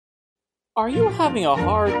Are you having a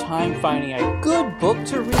hard time finding a good book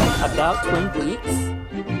to read about Twin Peaks?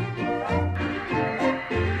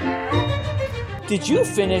 Did you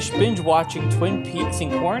finish binge watching Twin Peaks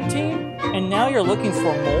in quarantine and now you're looking for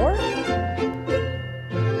more?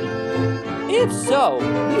 If so,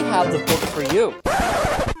 we have the book for you.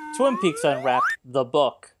 Twin Peaks Unwrapped, the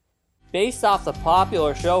book. Based off the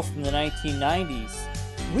popular show from the 1990s,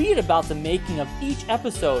 read about the making of each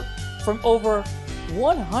episode from over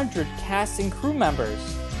 100 cast and crew members.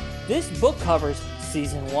 This book covers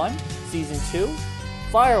Season 1, Season 2,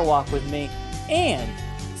 Firewalk with Me, and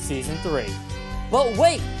Season 3. But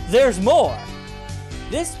wait, there's more!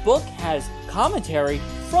 This book has commentary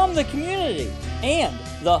from the community and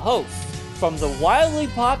the hosts from the wildly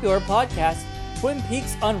popular podcast Twin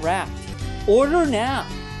Peaks Unwrapped. Order now.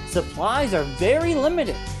 Supplies are very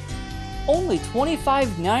limited. Only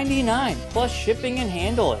 $25.99 plus shipping and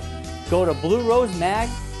handling. Go to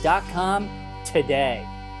bluerosemag.com today.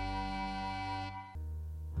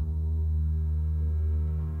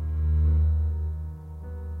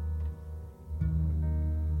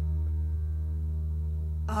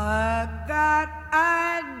 I got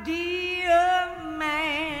idea,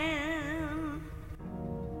 man.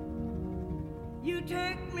 You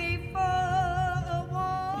take me for a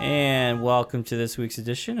walk. And welcome to this week's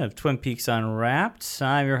edition of Twin Peaks Unwrapped.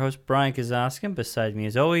 I'm your host, Brian Kazoskin. Beside me,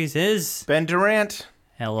 as always, is Ben Durant.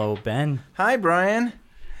 Hello, Ben. Hi, Brian.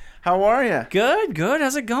 How are you? Good.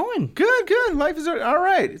 How's it going? Good. Life is all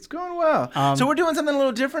right. It's going well. So we're doing something a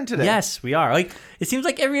little different today. Yes, we are. It seems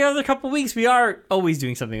like every other couple of weeks we are always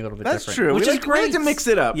doing something a little bit different. That's true. Which we is like, great. We like to mix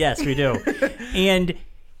it up. Yes, we do. And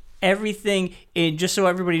everything, and just so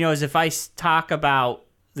everybody knows, if I talk about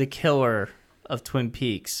the killer of Twin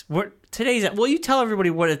Peaks, you tell everybody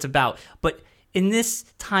what it's about, but in this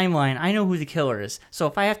timeline, I know who the killer is. So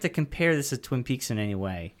if I have to compare this to Twin Peaks in any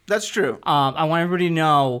way, That's true. I want everybody to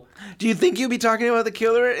know. Do you think you'll be talking about the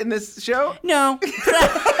killer in this show? No.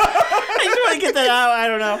 I just want to get that out. I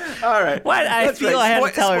don't know. All right. What? I That's feel right. I have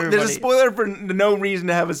to tell everybody. There's a spoiler for no reason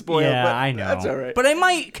to have a spoiler. Yeah, but I know. That's all right. But I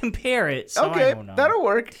might compare it. So okay, I don't know. that'll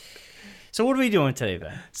work. So what are we doing today,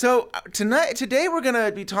 Ben? So today we're going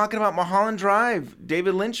to be talking about Mulholland Drive,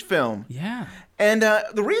 David Lynch film. Yeah. And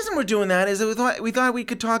the reason we're doing that is that we thought we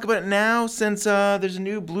could talk about it now since there's a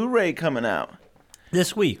new Blu-ray coming out.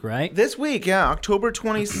 This week, right? This week, yeah, October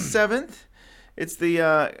 27th. It's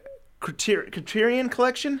the Criterion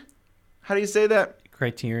Collection. How do you say that?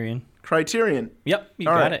 Criterion. Yep, you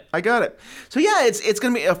got it. I got it. So yeah, it's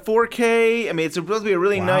going to be a 4K. I mean, it's supposed to be a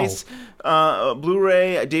really nice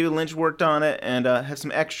Blu-ray. David Lynch worked on it and have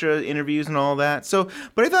some extra interviews and all that. So,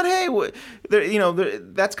 but I thought, hey,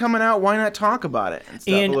 that's coming out. Why not talk about it? And,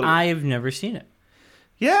 stuff And a little bit. I've never seen it.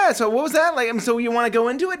 Yeah. So what was that like? So you want to go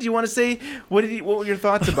into it? Do you want to say what were your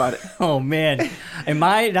thoughts about it? Oh man, am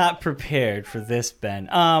I not prepared for this, Ben?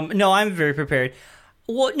 No, I'm very prepared.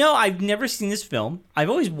 Well, no, I've never seen this film. I've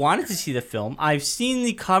always wanted to see the film. I've seen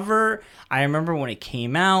the cover. I remember when it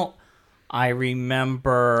came out. I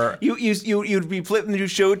remember You'd be flipping through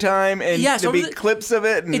Showtime and there'd be clips of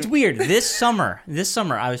it. And it's weird. This summer,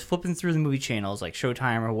 I was flipping through the movie channels like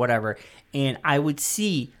Showtime or whatever, and I would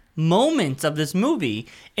see moments of this movie,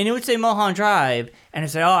 and it would say Mulholland Drive, and I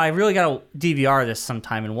said, "Oh, I really got to DVR this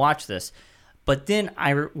sometime and watch this." But then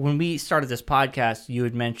when we started this podcast, you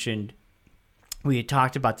had mentioned we had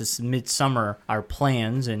talked about this midsummer, our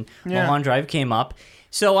plans, and Mulholland Drive came up.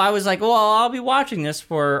 So I was like, well, I'll be watching this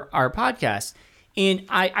for our podcast. And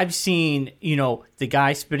I've seen, the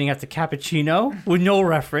guy spitting out the cappuccino with no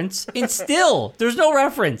reference. And still, there's no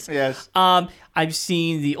reference. Yes. I've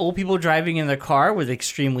seen the old people driving in their car with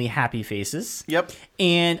extremely happy faces. Yep.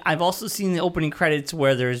 And I've also seen the opening credits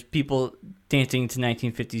where there's people dancing to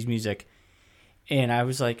 1950s music. And I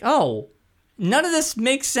was like, oh, none of this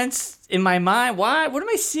makes sense in my mind. Why? What am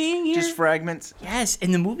I seeing here? Just fragments. Yes,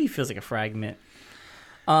 and the movie feels like a fragment.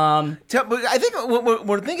 But I think what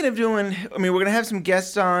we're thinking of doing, I mean, we're going to have some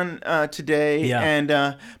guests on today. Yeah. And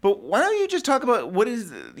but why don't you just talk about what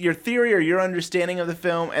is your theory or your understanding of the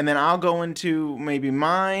film, and then I'll go into maybe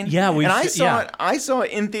mine. Yeah, I saw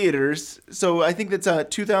it in theaters. So I think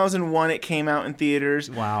that's 2001 it came out in theaters.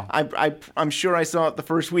 Wow. I'm sure I saw it the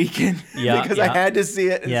first weekend because yeah. I had to see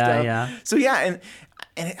it and stuff. Yeah. So yeah, and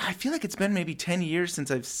I feel like it's been maybe 10 years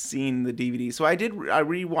since I've seen the DVD. So I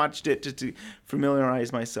rewatched it to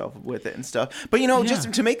familiarize myself with it and stuff. But,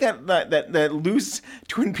 just to make that loose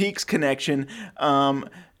Twin Peaks connection,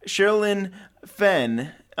 Sherilyn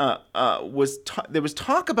Fenn there was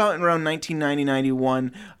talk about in around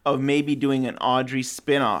 1990-91 of maybe doing an Audrey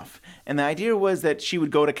spinoff. And the idea was that she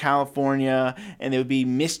would go to California and there would be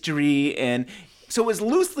mystery and So it was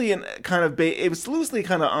loosely on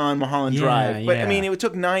Mulholland Drive, but I mean, it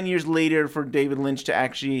took 9 years later for David Lynch to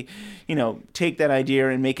actually, take that idea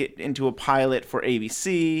and make it into a pilot for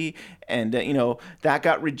ABC, and that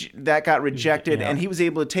got rejected, and he was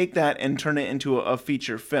able to take that and turn it into a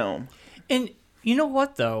feature film. And you know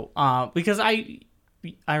what though, because I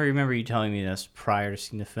remember you telling me this prior to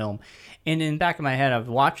seeing the film, and in the back of my head, I was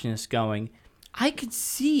watching this going, I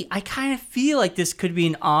kind of feel like this could be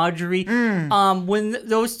an Audrey. When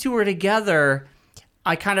those two were together,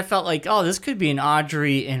 I kind of felt like, oh, this could be an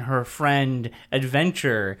Audrey and her friend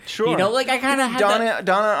adventure. Sure. I kind of had Donna that. and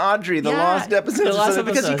Audrey, the lost episodes. The lost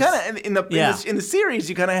because you episodes. kind of in the series,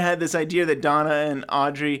 you kind of had this idea that Donna and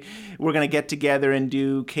Audrey were going to get together and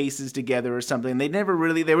do cases together or something. They never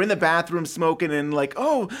really. They were in the bathroom smoking and like,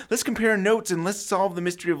 oh, let's compare notes and let's solve the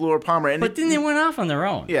mystery of Laura Palmer. But then they went off on their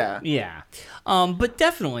own. Yeah. Yeah. But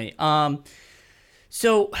definitely.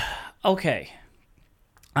 So, okay.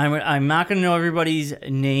 I'm not going to know everybody's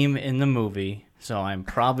name in the movie, so I'm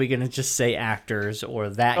probably going to just say actors or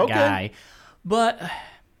that guy. But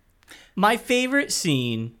my favorite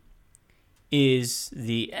scene is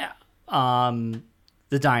the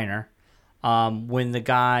diner when the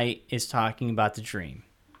guy is talking about the dream.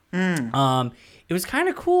 It was kind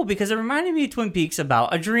of cool because it reminded me of Twin Peaks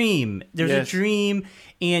about a dream. There's a dream,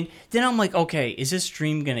 and then I'm like, okay, is this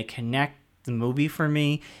dream going to connect the movie for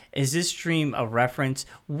me? Is this dream a reference?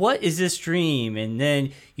 What is this dream? And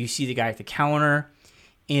then you see the guy at the counter,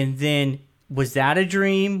 and then was that a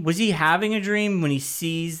dream? Was he having a dream when he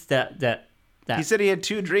sees that? He said he had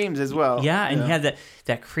two dreams as well. Yeah, and he had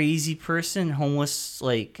that crazy person, homeless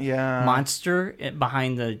monster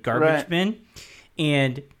behind the garbage bin,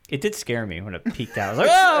 and it did scare me when it peeked out. I was like,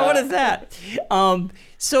 oh, what is that?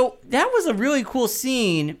 So that was a really cool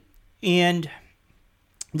scene, and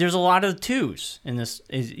there's a lot of twos in this.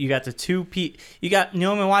 You got you got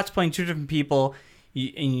Naomi Watts playing two different people,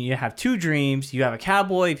 and you have two dreams. You have a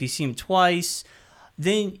cowboy if you see him twice.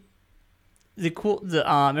 Then it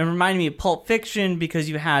reminded me of Pulp Fiction because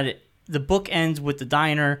you had the book ends with the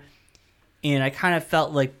diner, and I kind of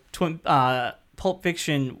felt like Pulp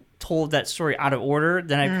Fiction told that story out of order.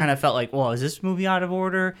 Then I kind of felt like, well, is this movie out of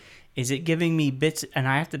order? Is it giving me bits and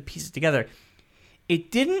I have to piece it together?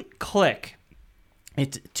 It didn't click.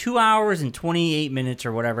 It's 2 hours and 28 minutes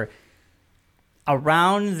or whatever.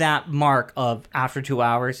 Around that mark of after 2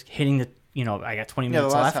 hours, hitting I got 20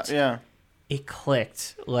 minutes left. It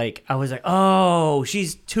clicked. Like, I was like, oh,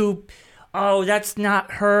 that's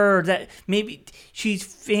not her. That maybe she's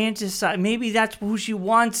fantasized. Maybe that's who she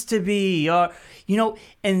wants to be. And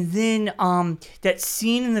then that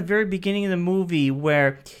scene in the very beginning of the movie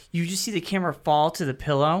where you just see the camera fall to the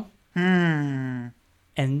pillow.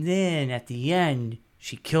 And then at the end,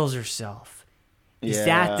 she kills herself. Is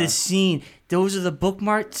that the scene? Those are the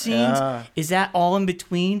bookmarked scenes? Is that all in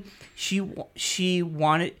between? She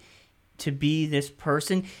wanted to be this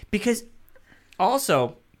person? Because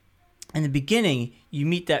also, in the beginning, you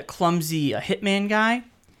meet that clumsy hitman guy,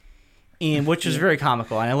 which was very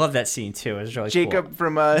comical. And I love that scene, too. It was really Jacob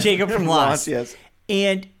cool. Jacob from Lost. Yes.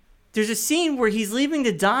 And there's a scene where he's leaving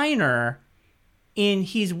the diner, and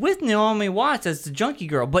he's with Naomi Watts as the junkie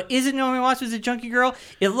girl. But is it Naomi Watts as the junkie girl?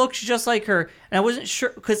 It looks just like her. And I wasn't sure,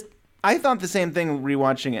 because I thought the same thing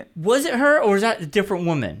rewatching it. Was it her, or is that a different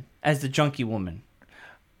woman as the junkie woman?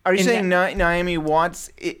 Are you saying Naomi Watts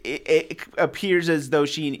it appears as though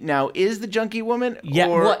she now is the junkie woman? Yeah,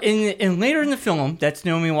 well, and later in the film, that's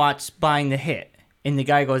Naomi Watts buying the hit. And the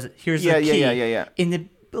guy goes, here's the key. Yeah.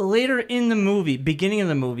 Later in the movie, beginning of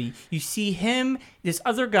the movie, you see him, this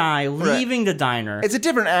other guy, leaving the diner. It's a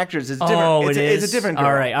different actress. It's a different girl.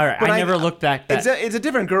 All right. But I never looked back. It's a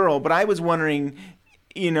different girl, but I was wondering,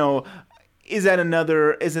 is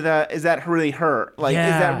that really her? Like,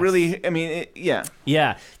 is that really? I mean,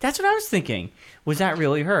 Yeah, that's what I was thinking. Was that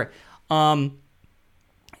really her?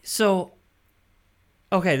 So,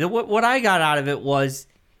 okay. What I got out of it was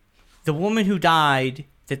the woman who died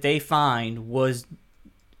that they find was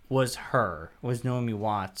Naomi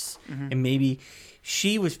Watts, and maybe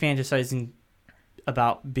she was fantasizing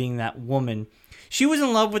about being that woman. She was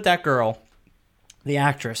in love with that girl, the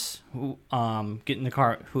actress who got in the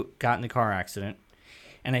car accident,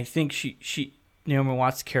 and I think Naomi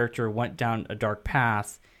Watts' character went down a dark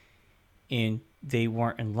path, and they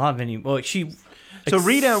weren't in love anymore.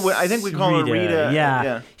 Rita, I think we call her Rita.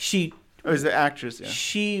 Yeah. She was the actress. Yeah.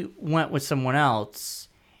 She went with someone else,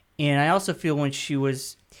 and I also feel when she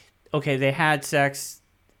was okay, they had sex,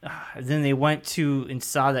 then they went to and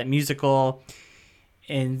saw that musical,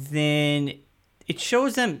 and then it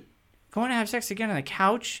shows them going to have sex again on the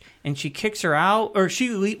couch, and she kicks her out, or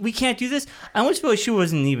we can't do this. I almost feel like she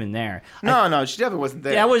wasn't even there. No, she definitely wasn't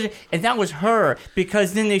there. That was her,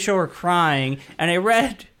 because then they show her crying, and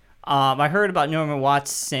I heard about Norman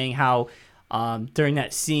Watts saying how during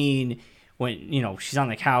that scene when she's on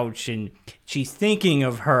the couch and she's thinking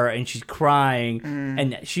of her and she's crying,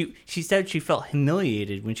 and she said she felt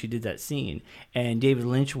humiliated when she did that scene, and David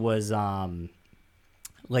Lynch was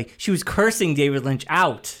like, she was cursing David Lynch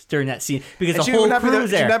out during that scene because the whole crew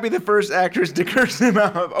was there. She would not be the first actress to curse him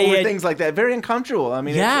out over things like that. Very uncomfortable. I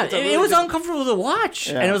mean, it was uncomfortable to watch,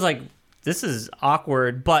 and it was like, this is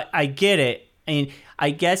awkward, but I get it. And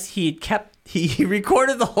I guess he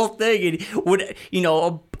recorded the whole thing, and would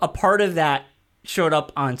a part of that showed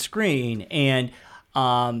up on screen, and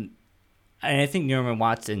I think Norman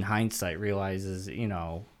Watts in hindsight realizes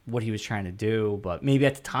what he was trying to do, but maybe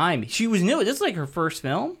at the time she was new. This is like her first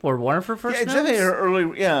film, or one of her first films. Definitely her early,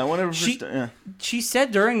 one of her first. She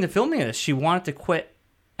said during the filming of this she wanted to quit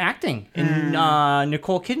acting, and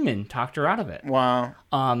Nicole Kidman talked her out of it. Wow.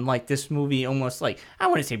 Like, this movie almost, like, I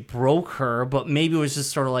wouldn't say broke her, but maybe it was just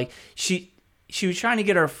sort of like she was trying to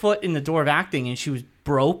get her foot in the door of acting, and she was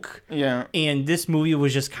broke. Yeah. And this movie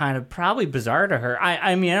was just kind of probably bizarre to her.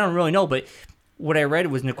 I mean, I don't really know, but what I read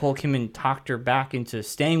was Nicole Kidman talked her back into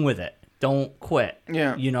staying with it. Don't quit.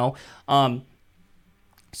 Yeah.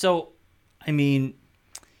 So, I mean,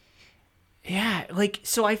 yeah, like,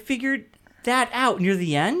 so I figured that out near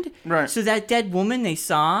the end. Right. So that dead woman they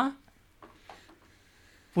saw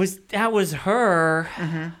was her.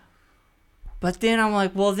 Mm-hmm. But then I'm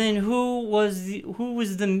like, well, then who was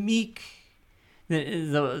the meek,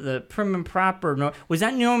 the prim and proper? Was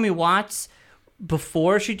that Naomi Watts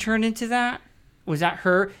before she turned into that? Was that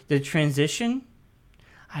her, the transition?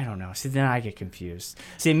 I don't know. See, then I get confused.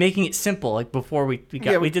 See, making it simple, like before we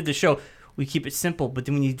did the show, we keep it simple, but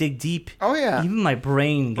then when you dig deep, even my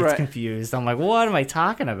brain gets confused. I'm like, what am I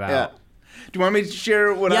talking about? Yeah. Do you want me to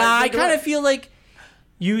share what I kind of feel like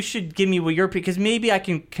you should give me what you're, because maybe I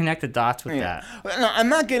can connect the dots with that. No, I'm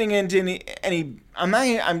not getting into any.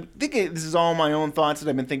 I'm thinking this is all my own thoughts that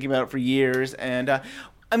I've been thinking about for years, and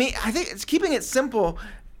I mean, I think it's keeping it simple.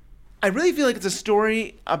 I really feel like it's a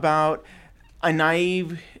story about a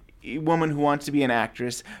naive woman who wants to be an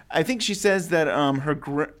actress. I think she says that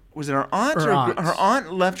her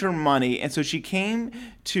aunt left her money, and so she came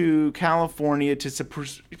to California to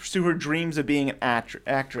pursue her dreams of being an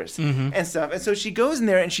actress and stuff. And so she goes in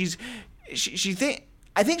there, and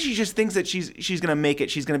I think she just thinks that she's gonna make it.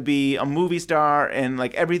 She's gonna be a movie star and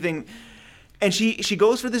like everything. And she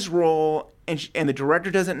goes for this role, and the director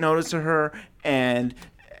doesn't notice her, and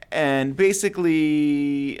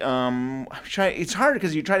basically, it's hard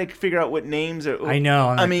because you try to figure out what names are. I know.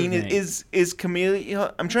 I mean, is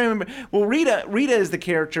Camille? I'm trying to remember. Well, Rita is the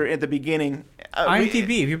character at the beginning.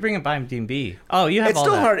 IMDb. If you bring up IMDb, you have it's all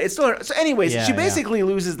still that. hard. It's still hard. So, anyways, she basically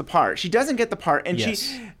loses the part. She doesn't get the part, and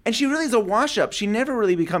she really is a wash up. She never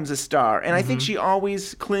really becomes a star, and I think she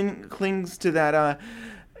always clings to that.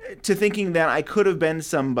 To thinking that I could have been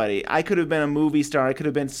somebody, I could have been a movie star, I could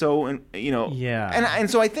have been and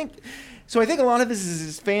so I think a lot of this is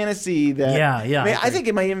this fantasy that I mean, I think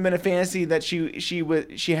it might even been a fantasy that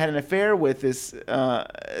she had an affair with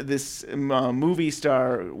this movie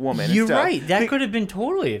star woman. You're right. That could have been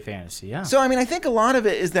totally a fantasy. Yeah. So I mean, I think a lot of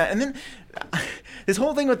it is that, and then this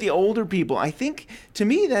whole thing with the older people. I think to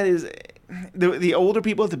me that is. The older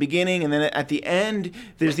people at the beginning, and then at the end,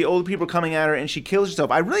 there's the older people coming at her, and she kills herself.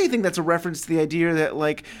 I really think that's a reference to the idea that,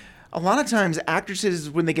 like, a lot of times actresses,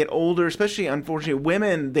 when they get older, especially, unfortunately,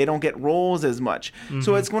 women, they don't get roles as much.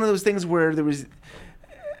 So it's one of those things where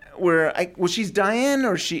she's Diane,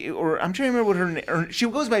 or I'm trying to remember what her name. She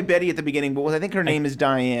goes by Betty at the beginning, but I think her name is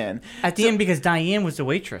Diane. At the end, because Diane was the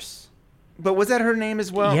waitress. But was that her name as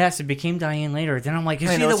well? Yes, it became Diane later. Then I'm like, is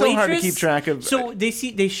she the waitress? It's so hard to keep track of. So they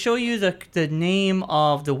show you the name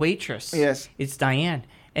of the waitress. Yes. It's Diane.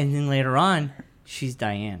 And then later on, she's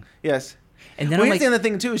Diane. Yes. And then here's the other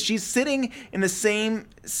thing, too, is she's sitting in the same...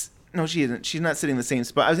 No, she isn't. She's not sitting in the same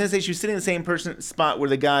spot. I was going to say she was sitting in the same spot where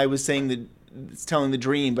the guy was telling the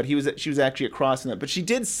dream, but she was actually across from it. But she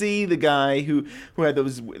did see the guy who had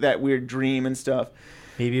that weird dream and stuff.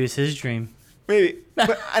 Maybe it was his dream. Maybe,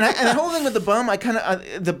 but and the whole thing with the bum,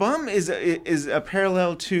 the bum is a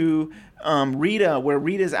parallel to Rita, where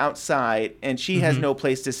Rita's outside and she has no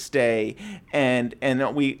place to stay, and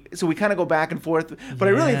we kind of go back and forth. But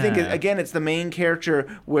I really think again it's the main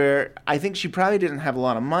character where I think she probably didn't have a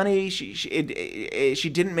lot of money. She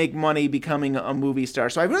didn't make money becoming a movie star.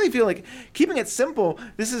 So I really feel like keeping it simple.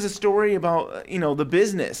 This is a story about the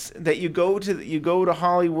business that you go to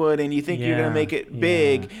Hollywood and you think you're going to make it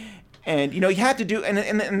big. And you have to do,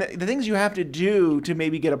 and the things you have to do to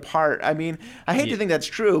maybe get a part. I mean, I hate to think that's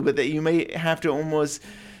true, but that you may have to almost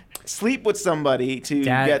sleep with somebody to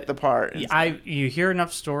get the part. You hear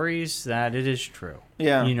enough stories that it is true.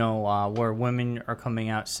 Yeah. Where women are coming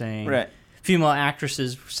out saying, right. female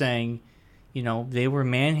actresses saying, they were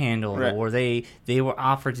manhandled right. or they were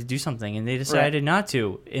offered to do something and they decided not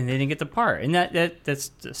to, and they didn't get the part, and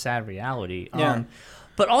that's a sad reality. Yeah.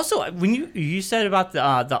 But also, when you said about the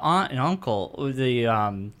aunt and uncle,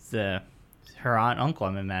 her aunt and uncle,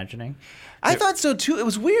 I'm imagining. I thought so too. It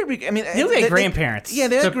was weird. I mean, they look like grandparents.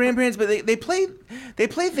 They're grandparents, but they play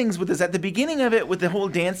things with this at the beginning of it with the whole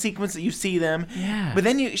dance sequence that you see them. Yeah. But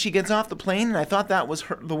then she gets off the plane, and I thought that was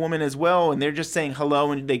the woman as well, and they're just saying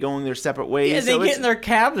hello, and they go in their separate ways. Yeah, they get in their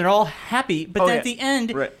cab, they're all happy, but then at the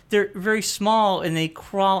end, they're very small, and they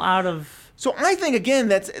crawl out of. So I think again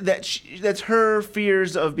that's her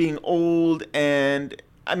fears of being old, and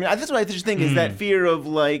I mean that's what I just think is that fear of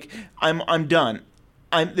like I'm done.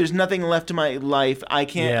 There's nothing left to my life. I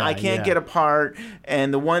can't get apart.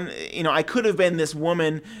 And the one, I could have been this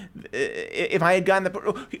woman if I had gotten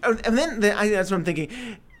the. And then that's what I'm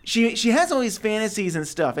thinking. She has all these fantasies and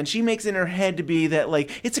stuff, and she makes it in her head to be that like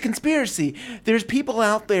it's a conspiracy. There's people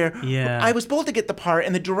out there. Yeah. I was supposed to get the part,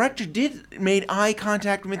 and the director made eye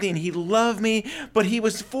contact with me, and he loved me, but he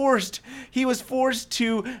was forced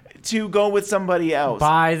to go with somebody else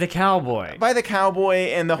by the cowboy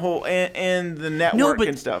and the whole and the network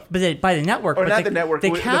and stuff. But by the network, or but not the network, the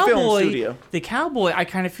cowboy, the film studio. The cowboy, I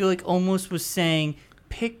kind of feel like almost was saying,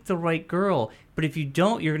 pick the right girl. But if you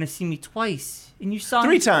don't, you're going to see me twice. And you saw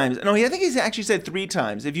 3 times. No, I think he's actually said 3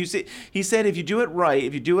 times. He said if you do it right,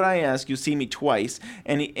 if you do what I ask, you'll see me twice.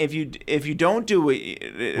 And if you don't do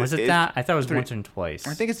it, was it that? I thought it was once and twice.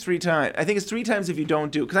 I think it's 3 times. I think it's 3 times if you don't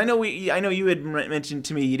do it. Because I know you had mentioned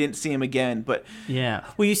to me you didn't see him again, but yeah.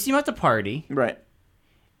 Well, you see him at the party, right?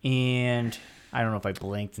 And I don't know if I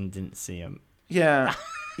blinked and didn't see him. Yeah,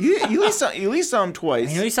 you at least saw him twice.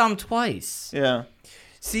 I know you saw him twice. Yeah.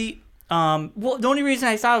 See. Well, the only reason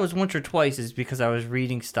I thought it was once or twice is because I was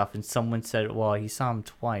reading stuff and someone said, "Well, he saw him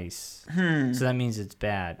twice, so that means it's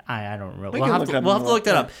bad." I don't really. We'll have to look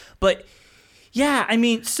that up. But yeah, I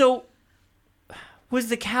mean, so was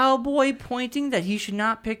the cowboy pointing that he should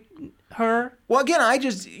not pick her? Well, again,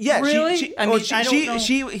 really? I don't know.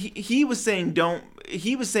 He was saying don't.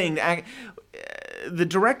 He was saying the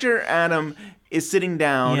director Adam is sitting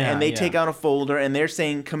down and they take out a folder and they're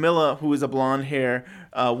saying Camilla, who is a blonde hair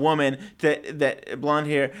woman, that blonde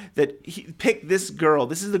hair, that he picked this girl.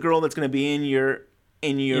 This is the girl that's going to be in your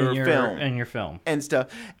film and stuff.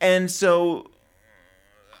 And so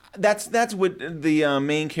that's what the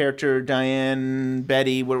main character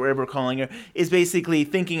Betty, whatever we're calling her, is basically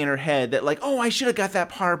thinking in her head that like, oh, I should have got that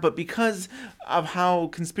part, but because of how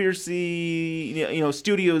conspiracy,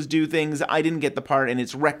 studios do things, I didn't get the part, and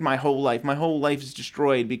it's wrecked my whole life. My whole life is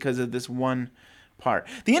destroyed because of this one part.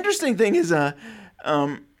 The interesting thing is,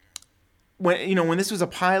 when this was a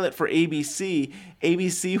pilot for ABC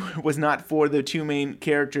was not for the 2 main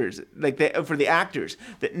characters, for the actors.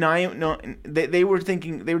 They were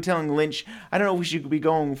telling Lynch, I don't know if we should be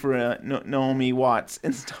going for Naomi Watts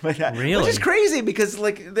and stuff like that. Really? Which is crazy because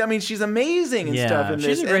she's amazing and stuff.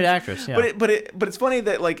 She's a great actress. Yeah. But it's funny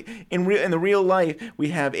that in the real life we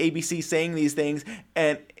have ABC saying these things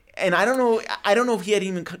and I don't know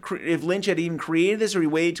if Lynch had even created this or he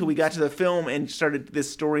waited till we got to the film and started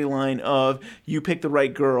this storyline of you pick the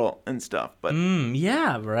right girl and stuff. But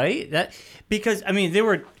yeah, right. Because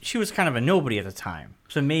she was kind of a nobody at the time,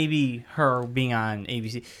 so maybe her being on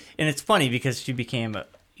ABC, and it's funny because she became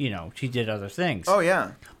she did other things. Oh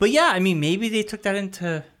yeah. But yeah, maybe they took that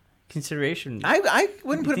into consideration. I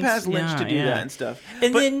wouldn't put it past Lynch to do that and stuff.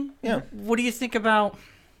 And what do you think about?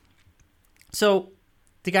 So.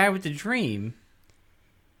 The guy with the dream,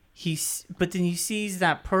 but then he sees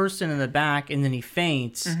that person in the back, and then he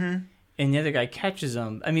faints, and the other guy catches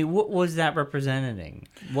him. What was that representing?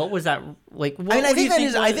 What was that like? I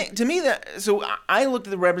think to me so I looked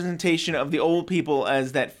at the representation of the old people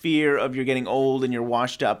as that fear of you're getting old and you're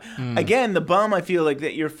washed up. Again, the bum, I feel like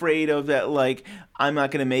that you're afraid of that, like I'm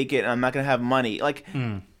not going to make it, and I'm not going to have money, like.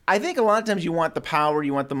 I think a lot of times you want the power,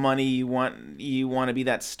 you want the money, you want to be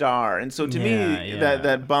that star. And so to me,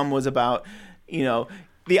 that bum was about,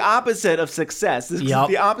 the opposite of success. This is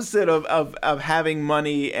the opposite of having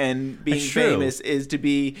money and being famous is to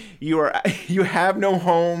be you have no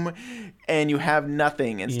home and you have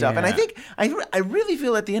nothing and stuff. And I Yeah. think I really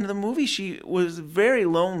feel at the end of the movie she was very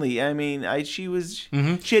lonely. I mean, she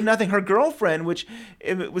had nothing. Her girlfriend, which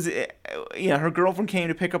it was, her girlfriend came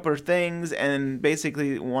to pick up her things and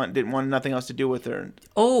basically didn't want nothing else to do with her.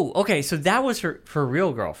 Oh, okay. So that was her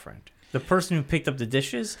real girlfriend, the person who picked up the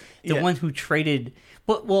dishes, the one who traded.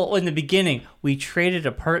 Well, in the beginning, we traded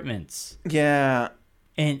apartments. Yeah.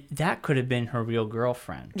 And that could have been her real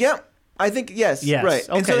girlfriend. Yeah, I think yes. Right.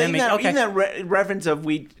 Okay. And so even that reference of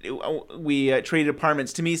we traded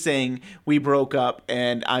apartments to me saying we broke up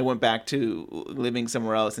and I went back to living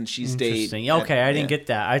somewhere else and she stayed. Interesting. Okay, I didn't get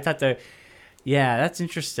that. I thought that's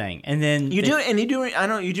interesting. And then you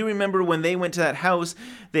do remember when they went to that house,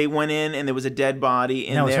 they went in and there was a dead body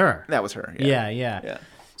in there. That was her. Yeah.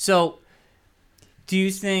 So, do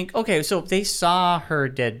you think? Okay, so if they saw her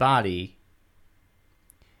dead body.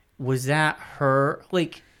 Was that her?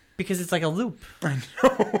 Like, because it's like a loop. I know.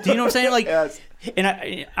 Do you know what I'm saying? Like, yes. And I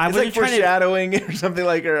it's wasn't like trying foreshadowing or something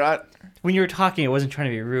like her. When you were talking, I wasn't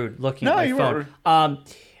trying to be rude. Looking at my phone.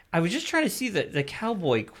 I was just trying to see the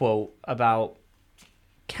cowboy quote about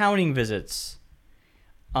counting visits.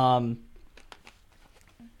 Like,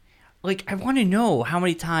 I want to know how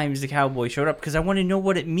many times the cowboy showed up because I want to know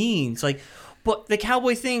what it means. Like, but the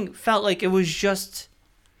cowboy thing felt like it was just.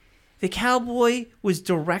 The cowboy was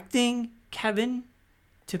directing Kevin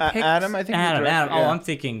to pick Adam. I think Adam. Yeah. Oh, I'm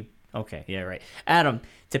thinking. Okay, yeah, right. Adam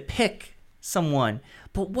to pick someone,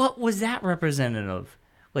 but what was that representative of?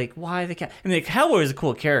 Like, why the cowboy? I mean, the cowboy was a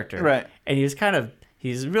cool character, right? And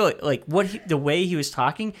he's really like the way he was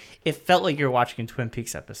talking. It felt like you were watching a Twin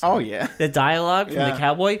Peaks episode. Oh yeah. The dialogue from the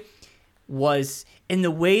cowboy was, in the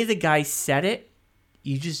way the guy said it,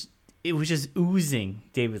 it was just oozing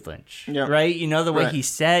David Lynch, right? You know, the way he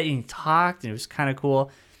said and he talked, and it was kind of cool.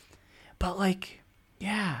 But, like,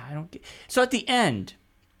 I don't get... So, at the end,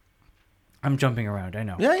 I'm jumping around, I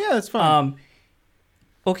know. Yeah, that's fine.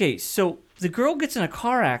 Okay, so the girl gets in a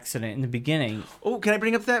car accident in the beginning. Oh, can I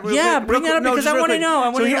bring up that real quick? Bring that up because I want to know.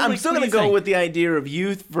 I'm still going to go with the idea of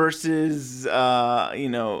youth versus,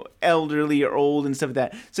 elderly or old and stuff like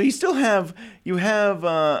that. So you have,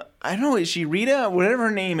 I don't know, is she Rita? Whatever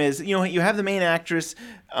her name is. You know, you have the main actress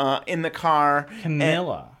in the car.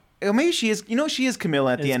 Camilla. Maybe she is. She is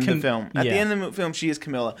Camilla at the end of the film. At the end of the film, she is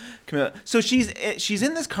Camilla. So she's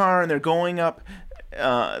in this car and they're going up.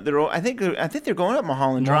 I think they're going up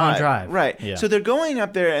Mulholland Drive. Right. Yeah. So they're going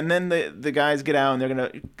up there, and then the guys get out, and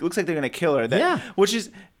it looks like they're gonna kill her. Which is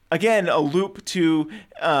again a loop to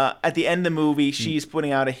at the end of the movie, she's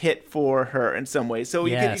putting out a hit for her in some way. So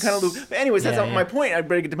you kind of loop. But anyways, that's not my point. I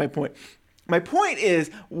better get to my point. My point is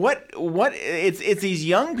it's these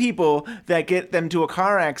young people that get them to a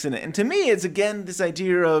car accident, and to me, it's again this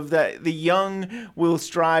idea of that the young will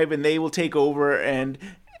strive and they will take over and.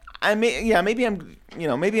 Maybe I'm.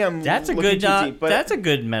 That's a good. Deep, but that's a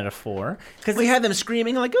good metaphor because we have them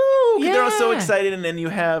screaming like, "Ooh!" They're all so excited, and then you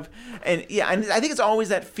have, and I think it's always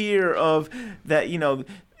that fear of that. At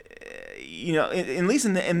least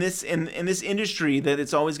in this industry, that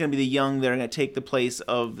it's always going to be the young that are going to take the place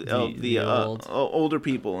of the older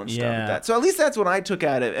people and stuff like that. So at least that's what I took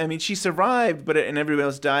out of it. I mean, she survived, and everybody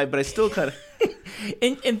else died, but I still kind of.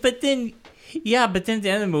 but then at the end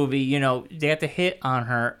of the movie, they have to hit on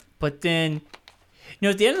her. But then,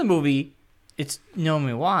 at the end of the movie, it's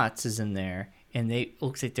Naomi Watts is in there, and it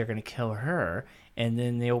looks like they're going to kill her. And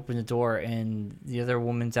then they open the door, and the other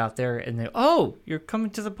woman's out there, and you're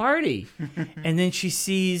coming to the party. And then she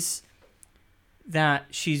sees that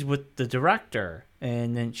she's with the director,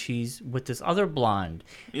 and then she's with this other blonde.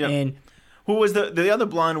 Yep. And who was the other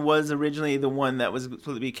blonde was originally the one that was supposed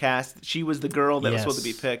to be cast. She was the girl that was supposed to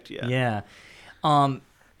be picked. Yeah.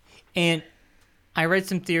 And I read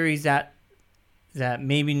some theories that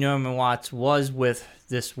maybe Naomi Watts was with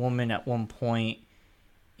this woman at one point,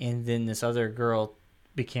 and then this other girl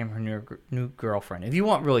became her new girlfriend. If you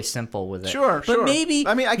want really simple with it, sure. But maybe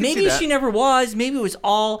I can maybe see that. She never was. Maybe it was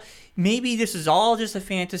all. Maybe this is all just a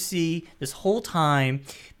fantasy this whole time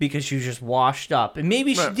because she was just washed up, and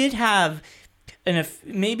maybe she did have,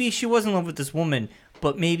 maybe she was in love with this woman.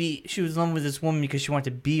 But maybe she was in love with this woman because she wanted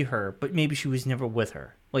to be her, but maybe she was never with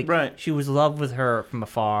her. Like, she was in love with her from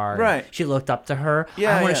afar. Right. She looked up to her.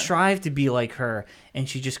 I want to strive to be like her, and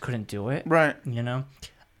she just couldn't do it. Right.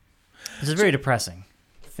 This is very depressing.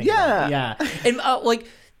 Yeah. And,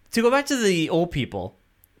 to go back to the old people,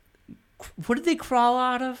 what did they crawl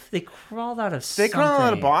out of? They crawled out of something. They crawled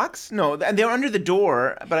out of a box? No, they were under the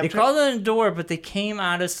door. But they crawled out of the door, but they came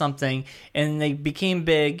out of something, and they became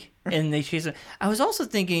big, and they chased them. I was also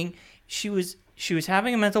thinking she she was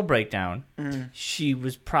having a mental breakdown. She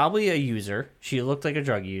was probably a user. She looked like a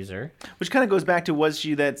drug user. Which kind of goes back to, was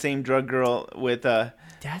she that same drug girl with with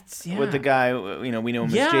the guy, we know him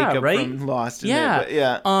as Jacob from Lost?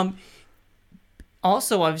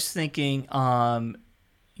 Also, I was thinking,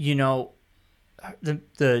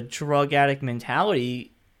 the drug addict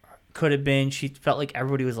mentality could have been she felt like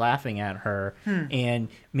everybody was laughing at her, and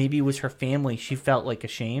maybe it was her family. She felt like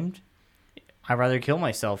ashamed. I'd rather kill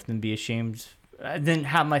myself than be ashamed, than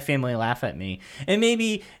have my family laugh at me. And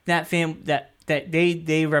maybe that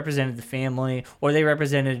they represented the family, or they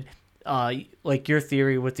represented like your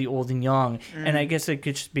theory with the old and young. And I guess it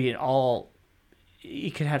could just be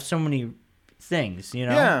you could have so many things,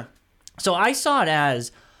 Yeah. So I saw it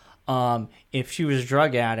as if she was a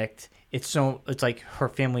drug addict, it's like her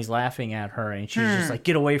family's laughing at her, and she's just like,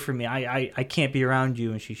 get away from me, I can't be around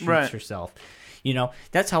you, and she shoots herself.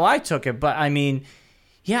 That's how I took it. But I mean,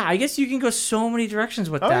 yeah, I guess you can go so many directions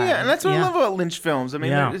with that. Oh yeah, and that's what I love about Lynch films. I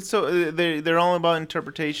mean, they're all about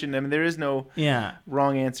interpretation. I mean, there is no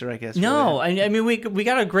wrong answer, I guess. No, I mean we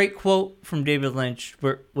got a great quote from David Lynch,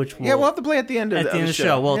 which we'll have to play at the end of the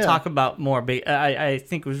show. We'll talk about more, but I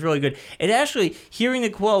think it was really good. It actually, hearing the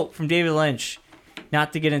quote from David Lynch,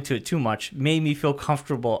 not to get into it too much, made me feel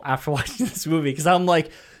comfortable after watching this movie, because I'm like,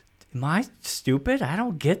 am I stupid? I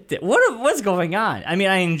don't get that. What's going on? I mean,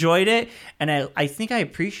 I enjoyed it, and I think I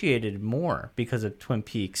appreciated it more because of Twin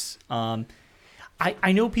Peaks. I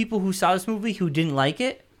know people who saw this movie who didn't like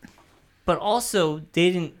it, but also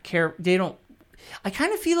they didn't care. I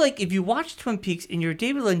kind of feel like if you watch Twin Peaks and you're a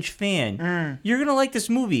David Lynch fan, you're going to like this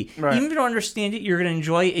movie. Right. Even if you don't understand it, you're going to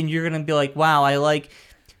enjoy it, and you're going to be like, wow, I like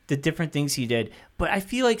the different things he did. But I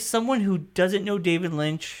feel like someone who doesn't know David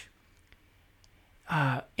Lynch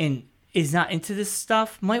and is not into this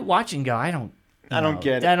stuff might watch and go, I don't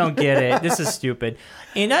get it. This is stupid.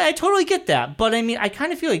 And I totally get that. But I mean, I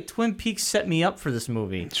kind of feel like Twin Peaks set me up for this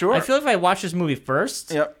movie. Sure. I feel like if I watched this movie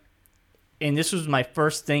first, and this was my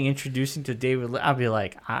first thing introducing to David, I'd be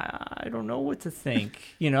like, I don't know what to think,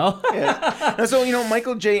 Yeah. So,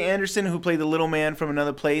 Michael J. Anderson, who played the little man from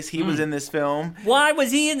Another Place, he was in this film. Why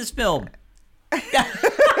was he in this film?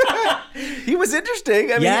 He was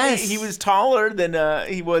interesting. I mean, he was taller than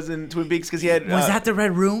he was in Twin Peaks, because he had... Was that the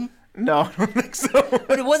Red Room? No, I don't think so.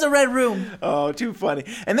 But it was a Red Room. Oh, too funny.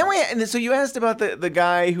 And then so you asked about the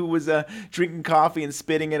guy who was drinking coffee and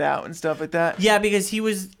spitting it out and stuff like that? Yeah, because they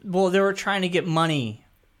were trying to get money,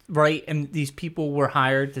 right? And these people were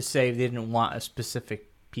hired to say they didn't want a specific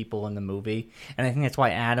people in the movie. And I think that's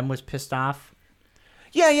why Adam was pissed off.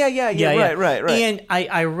 Yeah. Right. And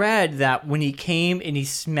I read that when he came and he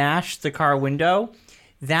smashed the car window,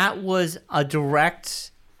 that was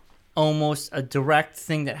almost a direct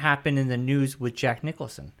thing that happened in the news with Jack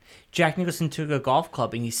Nicholson. Jack Nicholson took a golf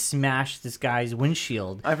club and he smashed this guy's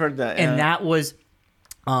windshield. I've heard that. And that was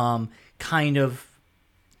kind of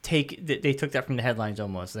they took that from the headlines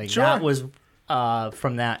almost. Like, sure. That was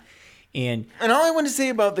from that. And all I want to say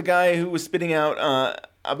about the guy who was spitting out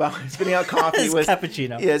coffee was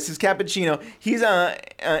cappuccino. Yes, his cappuccino. He's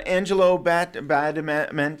Angelo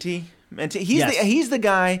Badalamenti. He's the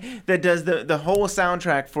guy that does the whole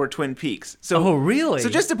soundtrack for Twin Peaks. So, really? So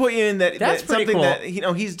just to put you in that's pretty something cool. that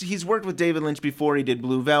he's worked with David Lynch before. He did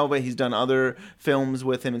Blue Velvet. He's done other films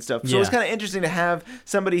with him and stuff. So it's kind of interesting to have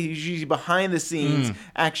somebody who's usually behind the scenes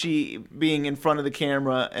actually being in front of the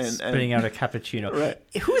camera and spitting out a cappuccino. Right?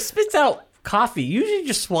 Who spits out coffee? Usually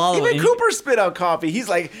just swallow it. Even Cooper spit out coffee. He's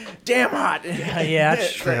like, damn hot. Yeah,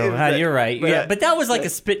 that's true. You're right. But that was like a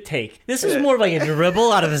spit take. This was more like a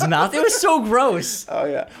dribble out of his mouth. It was so gross. Oh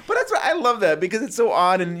yeah, but that's why I love that, because it's so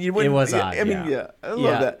odd, and you wouldn't. It was odd. I mean, I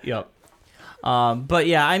love that. Yep. But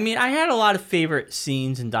yeah, I mean, I had a lot of favorite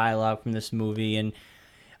scenes and dialogue from this movie, and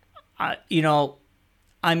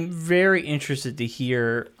I'm very interested to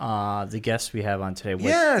hear the guests we have on today,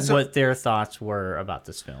 what their thoughts were about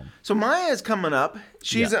this film. So Maya's coming up.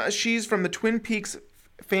 She's from the Twin Peaks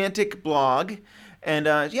Fantic blog. And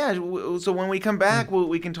so when we come back,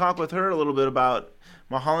 we can talk with her a little bit about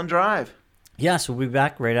Mulholland Drive. Yes, we'll be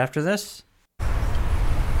back right after this.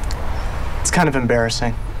 It's kind of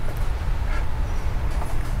embarrassing.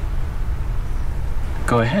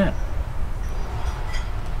 Go ahead.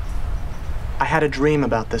 I had a dream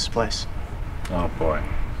about this place. Oh, boy.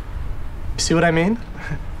 See what I mean?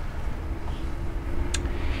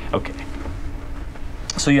 Okay.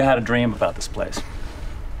 So you had a dream about this place.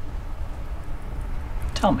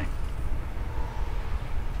 Tell me.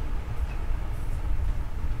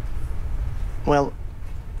 Well,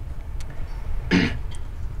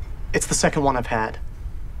 it's the second one I've had.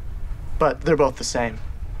 But they're both the same.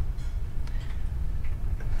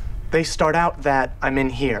 They start out that I'm in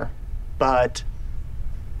here, but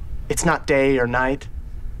it's not day or night.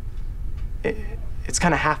 It's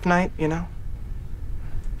kind of half night, you know?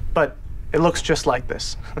 But it looks just like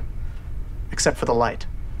this, except for the light.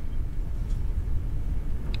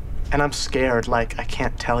 And I'm scared like I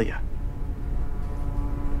can't tell you.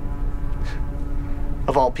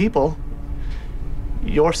 Of all people,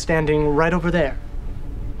 you're standing right over there.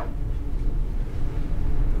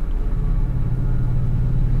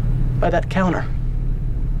 By that counter.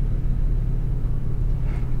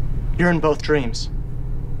 You're in both dreams.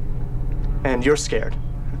 And you're scared.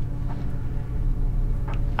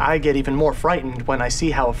 I get even more frightened when I see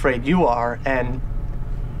how afraid you are, and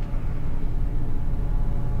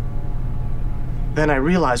then I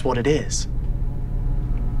realize what it is.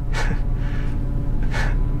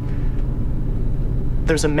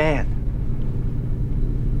 There's a man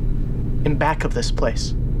in back of this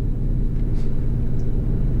place.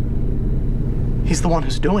 He's the one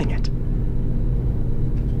who's doing it.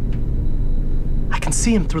 I can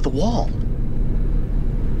see him through the wall.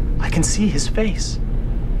 I can see his face.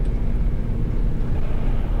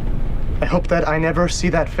 I hope that I never see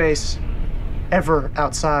that face ever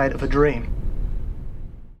outside of a dream.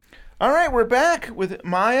 All right, we're back with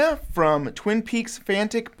Maya from Twin Peaks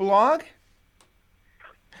Fantic blog.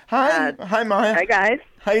 Hi. Hi, Maya. Hi, guys.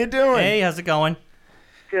 How you doing? Hey, how's it going?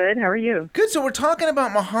 Good. How are you? Good. So we're talking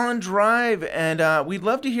about Mulholland Drive, and we'd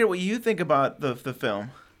love to hear what you think about the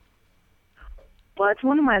film. Well, it's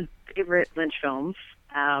one of my favorite Lynch films,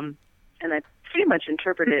 and I pretty much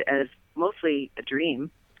interpret it as mostly a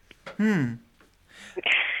dream. The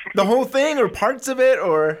whole thing, or parts of it,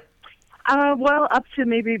 or? Well, up to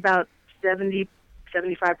maybe about 75%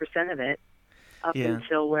 of it, up Yeah.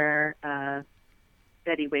 until where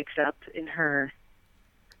Betty wakes up in her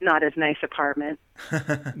not as nice apartment.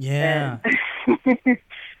 Yeah.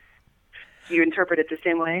 You interpret it the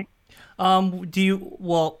same way?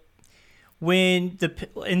 When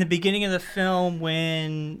in the beginning of the film,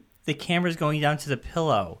 when the camera's going down to the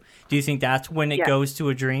pillow, do you think that's when it goes to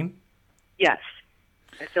a dream? Yes.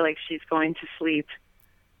 I feel like she's going to sleep,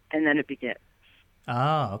 and then it begins.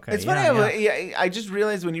 Oh, okay. It's funny. I just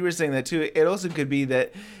realized when you were saying that too. It also could be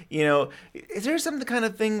that, is there some kind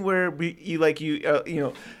of thing where your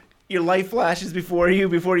life flashes before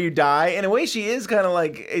you die? In a way, she is kind of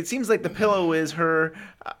like. It seems like the pillow is her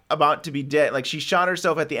about to be dead. Like she shot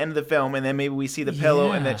herself at the end of the film, and then maybe we see the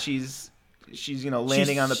pillow, and that she's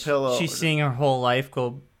landing on the pillow. She's seeing her whole life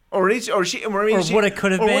go. Or what it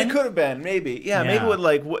could have been. Or what it could have been, maybe. Yeah, maybe what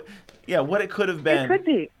it could have been. It could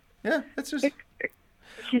be. Yeah, that's just.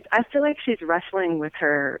 I feel like she's wrestling with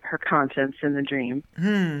her conscience in the dream.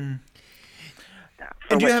 And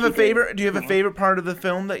do you have a favorite? Do you have a favorite part of the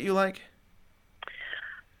film that you like?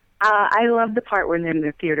 I love the part when they're in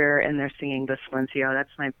the theater and they're singing the Silencio. That's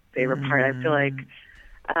my favorite part. I feel like,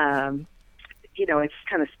 it's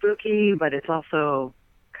kind of spooky, but it's also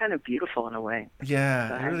kind of beautiful in a way. Yeah,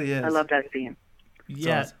 so it really is. I love that scene.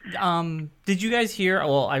 Yeah. Did you guys hear?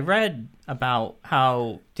 Well, I read about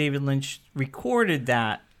how David Lynch recorded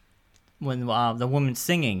that when the woman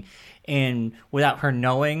singing, and without her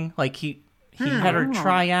knowing, like he had her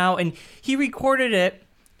try out, and he recorded it,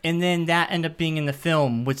 and then that ended up being in the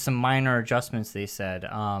film with some minor adjustments. They said,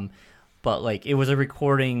 but like it was a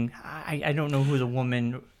recording. I don't know who the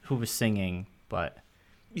woman who was singing, but.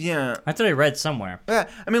 Yeah. That's what I read somewhere. Yeah.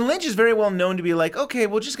 I mean, Lynch is very well known to be like, okay,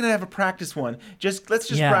 we're just going to have a practice one. Let's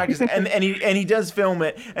just practice. And he does film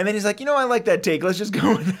it. And then he's like, I like that take. Let's just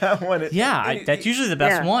go with that one. That's usually the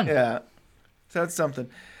best one. Yeah. So that's something.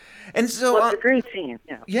 And so it's a great scene.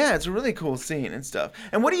 Yeah. Yeah, it's a really cool scene and stuff.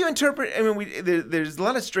 And what do you interpret? I mean, there's a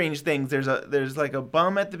lot of strange things. There's like a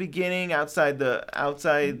bum at the beginning outside the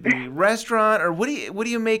restaurant, or what do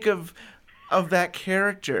you make of that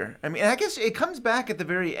character? I mean, I guess it comes back at the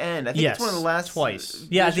very end. I think it's one of the last twice.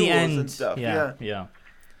 Yeah, at the end and stuff. Yeah.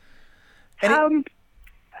 And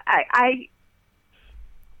I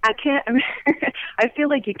can't. I mean, I feel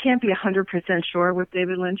like you can't be 100% sure with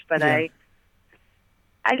David Lynch, but I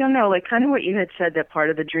don't know. Like kind of what you had said, that part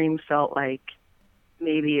of the dream felt like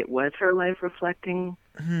maybe it was her life reflecting.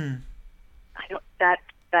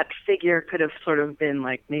 That figure could have sort of been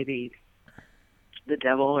like maybe the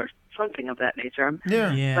devil or something of that nature.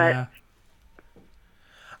 Yeah. But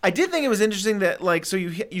I did think it was interesting that, like, so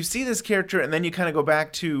you see this character, and then you kind of go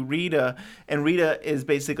back to Rita, and Rita is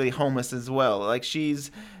basically homeless as well. Like, she's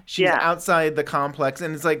outside the complex,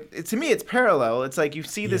 and it's like, to me, it's parallel. It's like you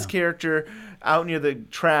see this character out near the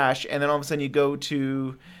trash, and then all of a sudden you go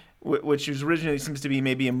to, which was originally seems to be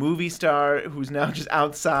maybe a movie star who's now just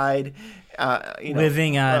outside,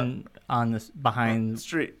 living on on the behind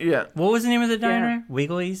street. Yeah. What was the name of the diner?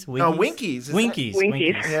 Wiggly's. Oh, Winkies. Winkies.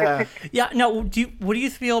 Yeah. Yeah. No. What do you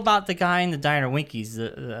feel about the guy in the diner, Winkies?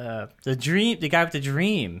 The guy with the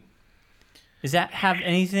dream. Does that have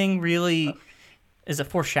anything really? Is it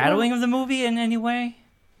foreshadowing of the movie in any way?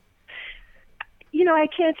 I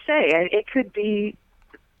can't say. It could be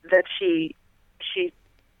that she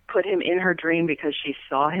put him in her dream because she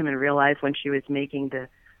saw him and realized when she was making the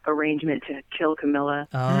arrangement to kill Camilla.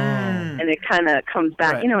 Oh. And it kind of comes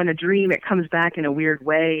back, Right. in a dream, it comes back in a weird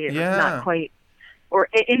way. It's not quite,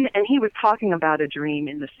 and he was talking about a dream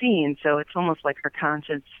in the scene, so it's almost like her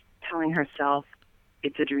conscience telling herself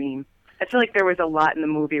it's a dream. I feel like there was a lot in the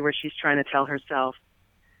movie where she's trying to tell herself,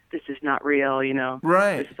 this is not real,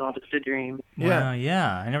 Right. This is all just a dream. Wow,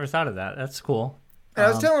 yeah. I never thought of that. That's cool. And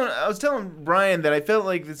I was telling Brian that I felt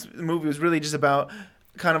like this movie was really just about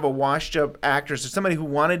kind of a washed up actress or somebody who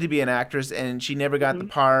wanted to be an actress and she never got the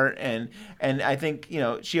part, and I think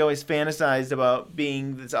she always fantasized about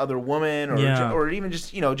being this other woman or even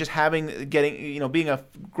just just getting being a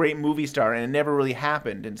great movie star, and it never really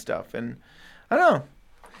happened and stuff. And I don't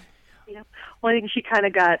know. Well, I think she kind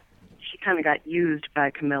of got used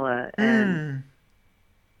by Camilla and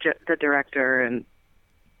the director, and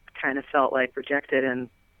kind of felt like rejected, and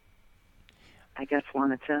I guess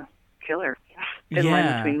wanted to kill her. In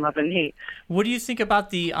line between love and hate. What do you think about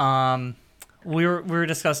the we were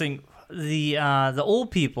discussing the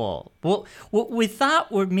old people? Well, what we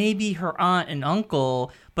thought were maybe her aunt and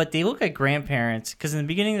uncle, but they look like grandparents because in the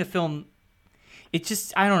beginning of the film, it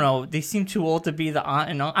just, I don't know, they seem too old to be the aunt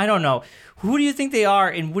and uncle. I don't know. Who do you think they are,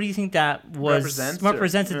 and what do you think that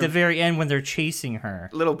represents at the very end when they're chasing her?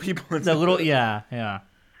 Little people. Yeah.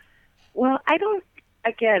 Well, I don't.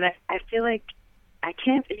 Again, I feel like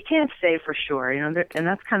you can't say for sure, and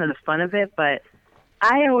that's kind of the fun of it. But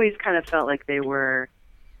I always kind of felt like they were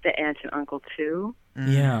the aunt and uncle too.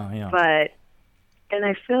 Yeah. But, and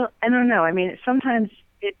I don't know. I mean, sometimes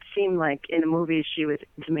it seemed like in the movies she was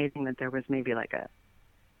intimating that there was maybe like a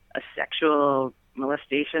sexual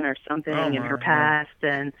molestation or something in her past,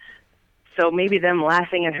 and so maybe them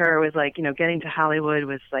laughing at her was like, getting to Hollywood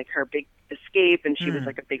was like her big escape, and she was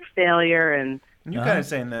like a big failure, and. You're kind of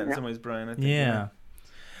saying that in some ways, Brian. I think, Yeah.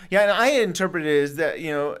 Yeah, and I interpret it as that,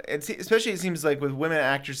 especially it seems like with women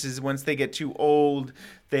actresses, once they get too old,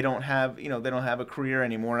 they don't have a career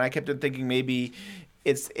anymore. And I kept on thinking maybe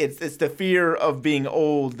it's the fear of being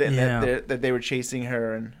old that they were chasing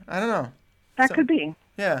her, and I don't know. That could be.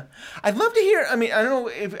 Yeah, I'd love to hear. I mean, I don't know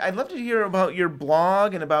if I'd love to hear about your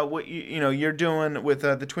blog and about what you're doing with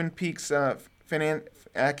the Twin Peaks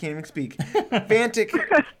I can't even speak. Fanatic.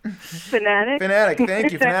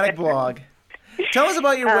 Thank you, Fanatic blog. Tell us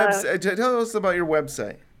about your website. Tell us about your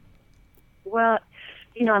website. Well,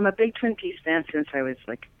 I'm a big Twin Peaks fan since I was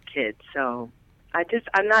like a kid. So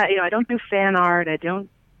I'm not. I don't do fan art. I don't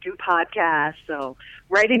do podcasts. So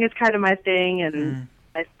writing is kind of my thing, and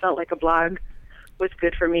I felt like a blog was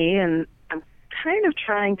good for me. And I'm kind of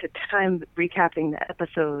trying to time recapping the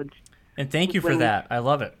episodes. And thank you for that. I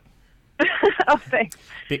love it. Oh, thanks.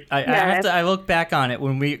 I look back on it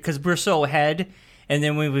because we're so ahead, and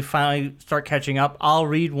then when we finally start catching up, I'll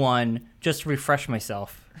read one just to refresh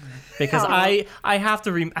myself because I have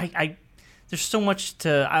to. There's so much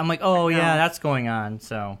to. I'm like, that's going on.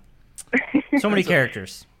 So many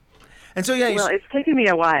characters. And so it's taken me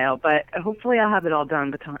a while, but hopefully I'll have it all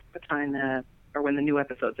done between or when the new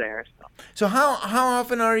episodes air. So how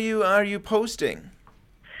often are you posting?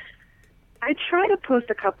 I try to post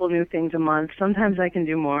a couple new things a month. Sometimes I can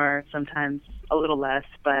do more, sometimes a little less,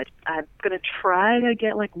 but I'm going to try to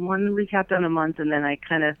get like one recap done a month, and then I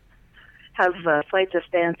kind of have flights of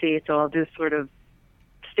fancy, so I'll do sort of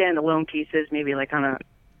standalone pieces, maybe like on a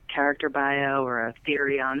character bio or a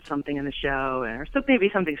theory on something in the show, or so maybe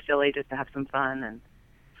something silly just to have some fun. And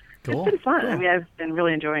cool. It's been fun. Cool. I mean, I've been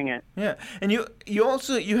really enjoying it. Yeah, and you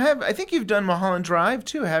also have, I think you've done Mulholland Drive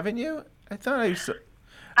too, haven't you? I thought I saw.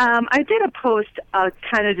 I did a post,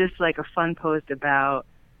 kind of just like a fun post about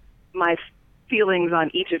my feelings on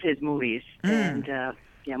each of his movies. And,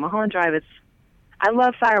 Mulholland Drive, I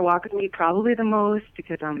love Fire Walk With Me probably the most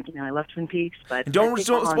because, I love Twin Peaks. But don't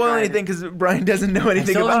spoil anything because Brian doesn't know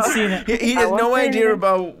anything about it. He has no idea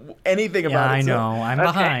about anything about it. Yeah, I know. I'm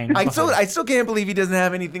behind. I still can't believe he doesn't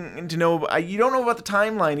have anything to know. You don't know about the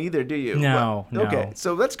timeline either, do you? No. Okay,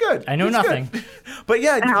 so that's good. I know nothing. But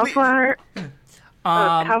yeah. How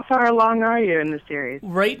far along are you in the series?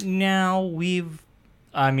 Right now,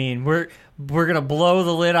 I mean, we're gonna blow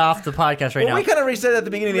the lid off the podcast right now. We kind of reset at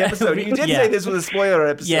the beginning of the episode. You did say this was a spoiler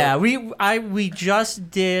episode. Yeah, we just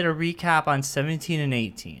did a recap on 17 and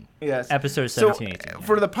 18. Yes. Episode 17 and 18.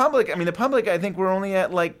 For the public, I think we're only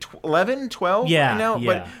at like 11, 12 right now.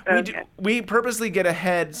 Yeah. But we purposely get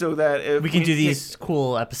ahead so that if we can do these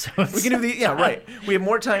cool episodes. We can do these, yeah, right. We have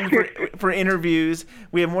more time for interviews.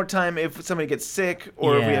 We have more time if somebody gets sick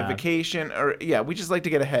or if we have vacation. Or we just like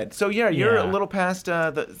to get ahead. So you're a little past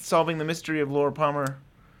solving the mystery of Laura Palmer.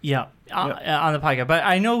 Yeah, on the podcast. But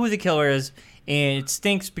I know who the killer is, and it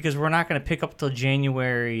stinks because we're not going to pick up till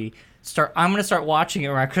January. I'm going to start watching it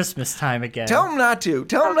around Christmas time again. Tell them not to.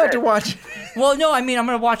 Tell them not to watch it. Well, no, I mean, I'm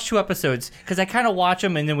going to watch 2 episodes because I kind of watch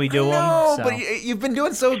them and then we do them. No, so. But you've been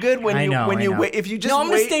doing so good when you wait. If you just I'm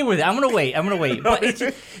going to stay with it. I'm going to wait. But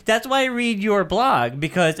that's why I read your blog,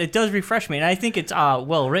 because it does refresh me, and I think it's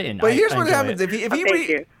well written. But here's what happens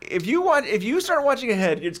if you start watching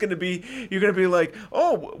ahead, you're gonna be like,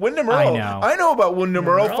 oh, Wyndham Earle. I know about Wyndham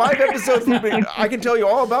Earle. 5 episodes. I can tell you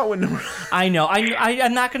all about Wyndham Earle. I know.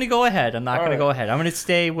 I'm not going to go ahead. I'm going to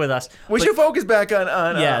stay with us. We should focus back on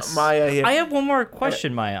Maya here. I have one more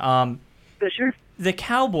question, Maya. Sure. The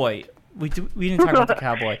cowboy. We didn't talk about the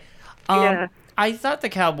cowboy. I thought the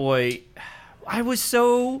cowboy. I was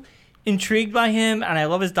so intrigued by him, and I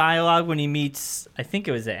love his dialogue when he meets. I think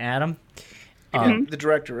it was Adam. The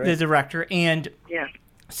director, right? The director, and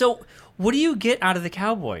so what do you get out of the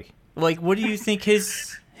cowboy? Like, what do you think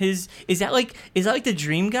his is that like the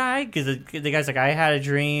dream guy? Because the guy's like, I had a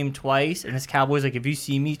dream twice, and this cowboy's like, if you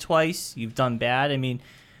see me twice, you've done bad. I mean,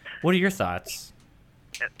 what are your thoughts?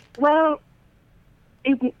 Well,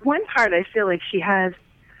 in one part, I feel like she has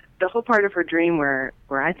the whole part of her dream where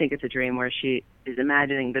I think it's a dream where she is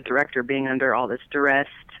imagining the director being under all this duress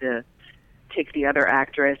to take the other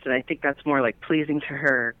actress, and I think that's more like pleasing to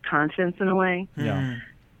her conscience in a way. Yeah.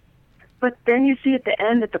 But then you see at the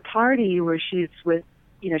end at the party where she's with,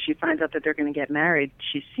 she finds out that they're going to get married.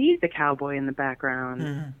 She sees the cowboy in the background.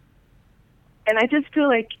 Mm-hmm. And I just feel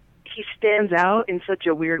like he stands out in such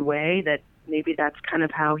a weird way that maybe that's kind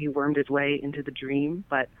of how he wormed his way into the dream.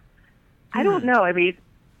 But I don't know. I mean,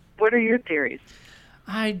 what are your theories?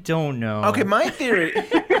 I don't know. Okay, my theory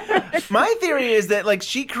is that like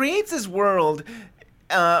she creates this world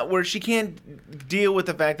where she can't deal with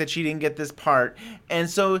the fact that she didn't get this part, and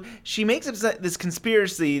so she makes up this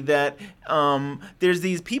conspiracy that there's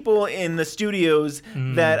these people in the studios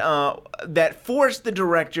that force the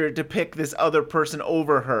director to pick this other person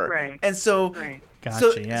over her, right? And so. Right.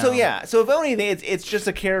 Gotcha, So if only it's just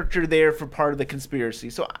a character there for part of the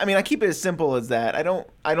conspiracy. So I mean, I keep it as simple as that. I don't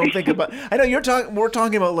think about. I know we're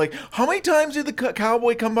talking about like how many times did the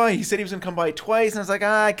cowboy come by? He said he was gonna come by twice, and I was like,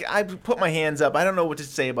 I put my hands up. I don't know what to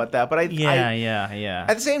say about that, but At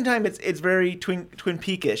the same time, it's very Twin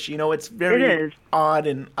Peak-ish. It's very odd,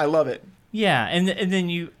 and I love it. Yeah, and then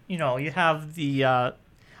you have the.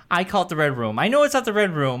 I call it the Red Room. I know it's not the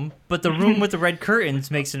Red Room, but the room with the red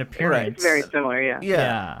curtains makes an appearance. Right. It's very similar,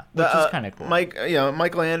 Yeah, which is kind of cool.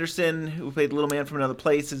 Michael Anderson, who played Little Man from Another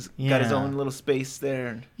Place, has got his own little space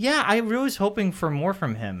there. Yeah, I really was hoping for more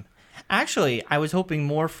from him. Actually, I was hoping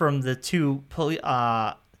more from the 2 police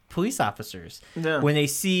officers when they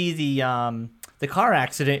see the car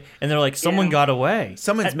accident, and they're like, someone got away.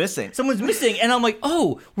 Someone's missing. And I'm like,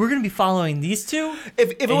 oh, we're going to be following these 2?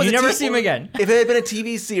 If it was you never see them again. If it had been a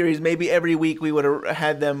TV series, maybe every week we would have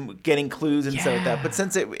had them getting clues and stuff like that. But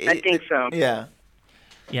since I think so. Yeah.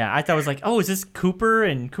 Yeah, I thought it was like, oh, is this Cooper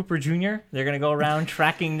and Cooper Jr.? They're going to go around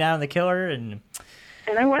tracking down the killer and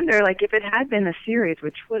I wonder, like, if it had been a series,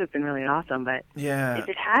 which would have been really awesome, but if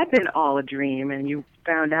it had been all a dream and you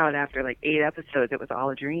found out after, like, 8 episodes it was all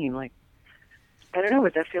a dream, like, I don't know,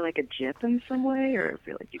 would that feel like a jip in some way, or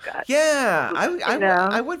feel like you got... Yeah,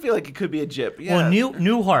 I would feel like it could be a jip, yeah. Well,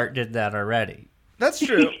 Newhart did that already. That's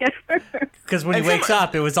true. Because when he wakes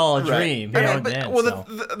up, it was all a dream. Right.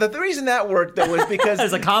 The reason that worked though was because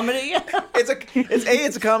it's a comedy.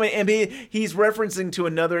 it's a comedy, and B, he's referencing to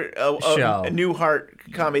another show, a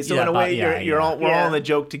Newhart comedy. So in a way, we're all in the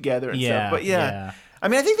joke together and stuff. But I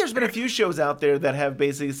mean, I think there's been a few shows out there that have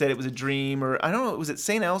basically said it was a dream, or I don't know, was it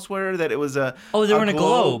St. Elsewhere that it was a... Oh, they were in a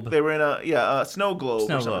globe. They were in a snow globe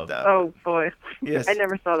or something like that. Oh, boy. Yes. I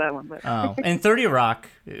never saw that one. But. Oh, and 30 Rock,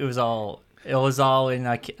 it was all in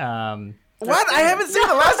What? I haven't seen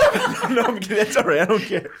the last episode. No, I'm kidding. That's all right. I don't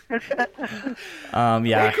care. Yeah.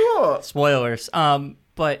 Very cool. Spoilers.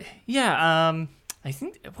 But yeah. I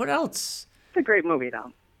think what else? It's a great movie,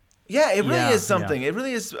 though. Yeah, it really is something. It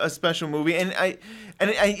really is a special movie. And I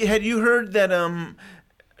had you heard that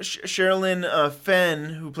Sherilyn Fenn,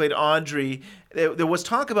 who played Audrey, there was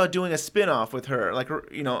talk about doing a spin-off with her, like,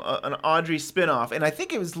 you know, an Audrey spin-off. And I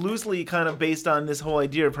think it was loosely kind of based on this whole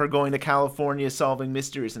idea of her going to California solving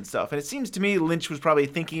mysteries and stuff. And it seems to me Lynch was probably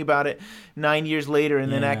thinking about it 9 years later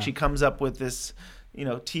and then actually comes up with this, you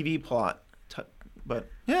know, TV plot. But,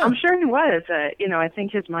 yeah. I'm sure he was. You know, I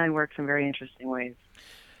think his mind works in very interesting ways.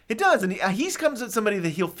 It does, and he comes with somebody that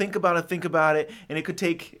he'll think about it, and it could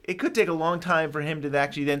take a long time for him to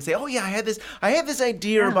actually then say, "Oh yeah, I had this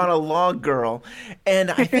idea about a log girl,"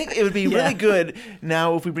 and I think it would be really good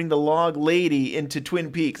now if we bring the log lady into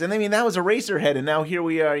Twin Peaks. And I mean, that was Eraserhead, and now here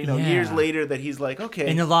we are, you know, years later that he's like, okay,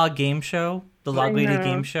 in the log game show. The Log Lady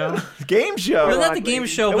game show. Game show. Well, not the game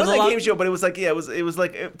show. It wasn't a game show, but it was like it was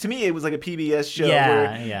like to me it was like a PBS show.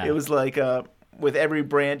 It was like with every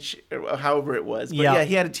branch, however it was. But yeah,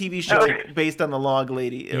 he had a TV show based on the Log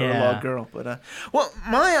Lady or Log Girl. But well,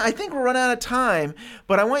 Maya, I think we're running out of time.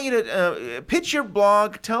 But I want you to pitch your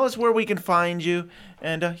blog. Tell us where we can find you.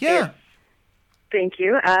 And Thank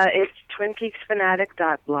you. It's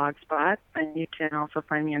twinpeaksfanatic.blogspot, and you can also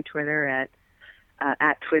find me on Twitter at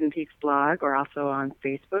Twin Peaks Blog, or also on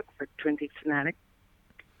Facebook for Twin Peaks Fanatic.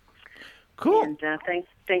 Cool. And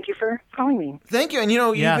thank you for calling me. Thank you. And you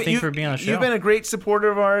know, thanks for being on the show. You've been a great supporter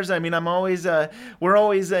of ours. I mean, we're always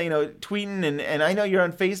you know, tweeting, and I know you're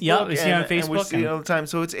on Facebook. Yeah, we see you on Facebook. And we see you all the time.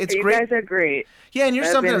 So it's you great. You guys are great. Yeah, and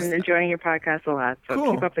I've been enjoying your podcast a lot.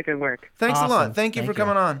 So keep up the good work. Thanks a lot. Thank you for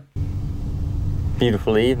coming on.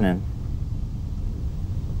 Beautiful evening.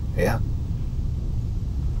 Yeah.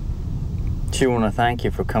 I want to thank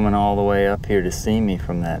you for coming all the way up here to see me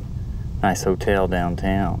from that nice hotel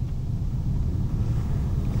downtown.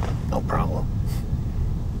 No problem.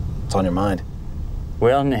 What's on your mind?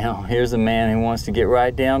 Well, now, here's a man who wants to get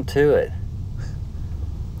right down to it.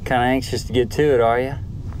 Kind of anxious to get to it, are you?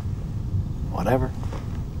 Whatever.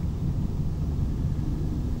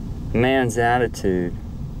 A man's attitude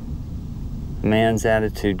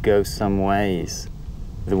goes some ways,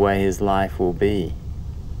 the way his life will be.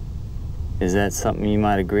 Is that something you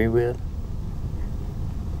might agree with?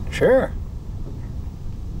 Sure.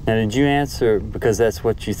 Now, did you answer because that's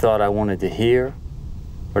what you thought I wanted to hear?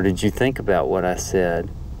 Or did you think about what I said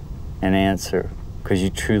and answer because you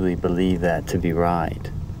truly believe that to be right?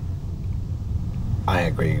 I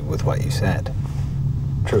agree with what you said.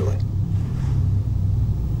 Truly.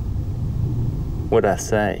 What'd I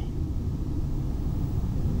say?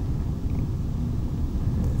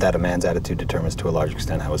 That a man's attitude determines to a large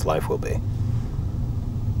extent how his life will be.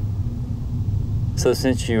 So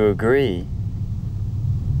since you agree,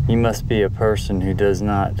 you must be a person who does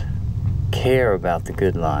not care about the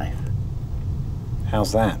good life.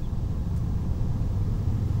 How's that?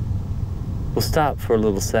 Well, stop for a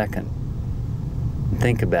little second and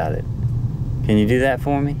think about it. Can you do that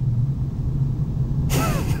for me?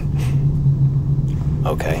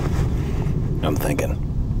 Okay. I'm thinking.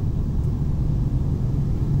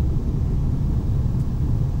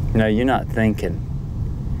 No, you're not thinking.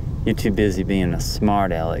 You're too busy being a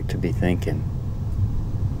smart aleck to be thinking.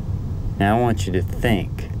 Now I want you to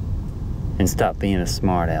think and stop being a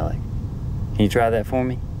smart aleck. Can you try that for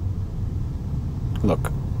me?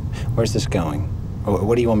 Look, where's this going?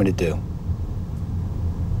 What do you want me to do?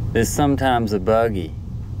 There's sometimes a buggy.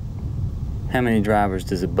 How many drivers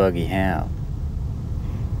does a buggy have?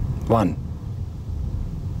 One.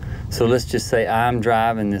 So let's just say I'm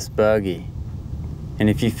driving this buggy, and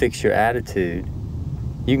if you fix your attitude,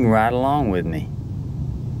 you can ride along with me.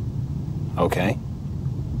 Okay.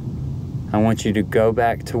 I want you to go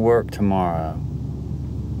back to work tomorrow.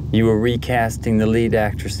 You were recasting the lead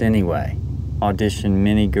actress anyway. Auditioned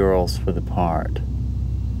many girls for the part.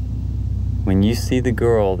 When you see the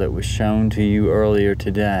girl that was shown to you earlier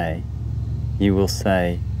today, you will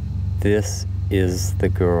say, "This is the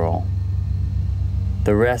girl."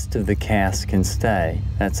 The rest of the cast can stay.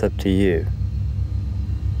 That's up to you.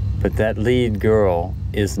 But that lead girl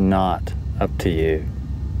is not up to you.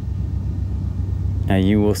 Now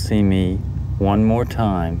you will see me one more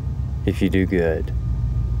time if you do good.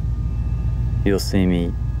 You'll see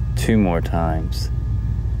me 2 more times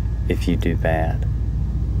if you do bad.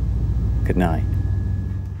 Good night.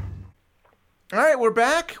 All right, we're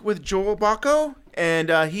back with Joel Bacco,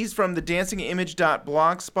 and he's from the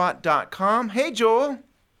dancingimage.blogspot.com. Hey, Joel.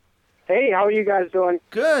 Hey, how are you guys doing?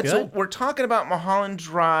 Good. So we're talking about Mulholland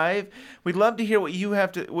Drive. We'd love to hear what you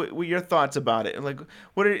have to, what your thoughts about it. Like,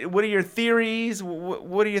 what are your theories?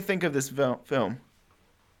 What do you think of this film?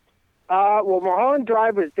 Well, Mulholland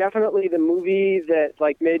Drive was definitely the movie that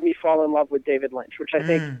made me fall in love with David Lynch, which I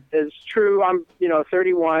think is true. I'm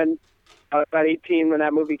 31, about 18 when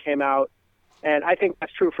that movie came out, And I think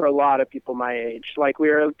that's true for a lot of people my age. Like, we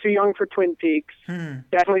were too young for Twin Peaks,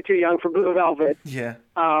 definitely too young for Blue Velvet. Yeah.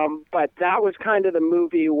 But that was kind of the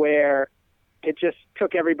movie where it just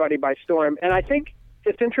took everybody by storm. And I think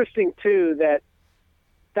it's interesting, too, that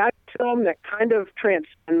film that kind of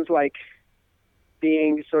transcends, like,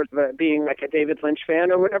 being being like a David Lynch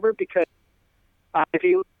fan or whatever, because if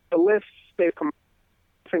you look at the lists, they've come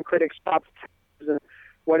from critics' top 10s and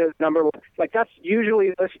what is number one, like, that's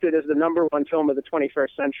usually listed as the number one film of the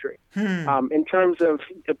 21st century. In terms of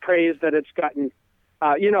the praise that it's gotten,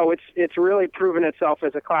 it's really proven itself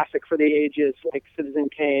as a classic for the ages, like Citizen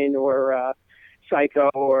Kane or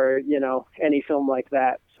Psycho or, any film like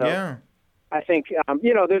that. So yeah. I think,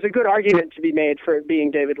 there's a good argument to be made for it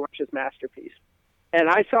being David Lynch's masterpiece. And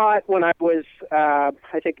I saw it when I was,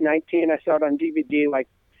 I think, 19. I saw it on DVD, like,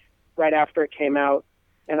 right after it came out.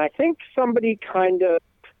 And I think somebody kind of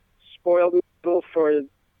spoiled me a little for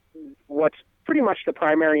what's pretty much the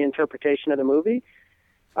primary interpretation of the movie.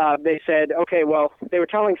 They said, okay, well, they were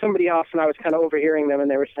telling somebody else, and I was kind of overhearing them, and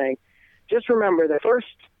they were saying, just remember, the first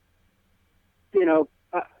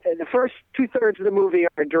 2/3 of the movie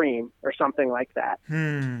are a dream or something like that.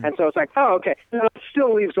 And so it's like, oh, okay. Now, it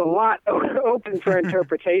still leaves a lot open for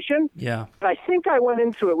interpretation. Yeah. But I think I went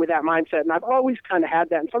into it with that mindset, and I've always kind of had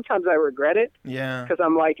that, and sometimes I regret it. Yeah. Because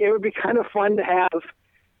I'm like, it would be kind of fun to have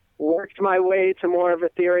worked my way to more of a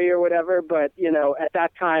theory or whatever, but, at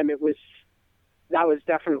that time that was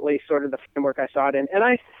definitely sort of the framework I saw it in. And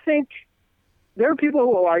I think there are people who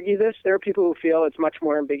will argue this. There are people who feel it's much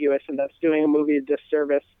more ambiguous and that's doing a movie a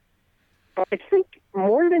disservice. But I think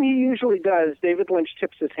more than he usually does, David Lynch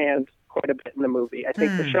tips his hand quite a bit in the movie. I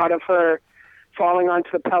think the shot of her falling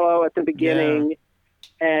onto the pillow at the beginning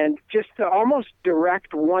and just the almost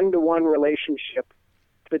direct one-to-one relationship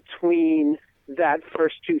between that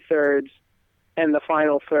first 2/3 and the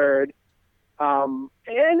final third.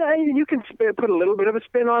 You can put a little bit of a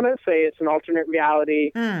spin on it, say it's an alternate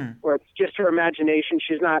reality, or it's just her imagination.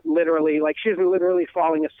 She isn't literally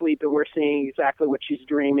falling asleep, and we're seeing exactly what she's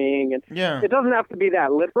dreaming. And it doesn't have to be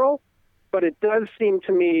that literal, but it does seem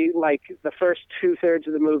to me like the first 2/3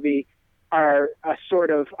 of the movie are a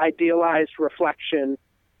sort of idealized reflection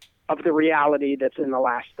of the reality that's in the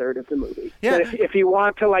last third of the movie. Yeah. So if you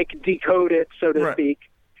want to, like, decode it, so to speak,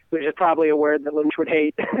 which is probably a word that Lynch would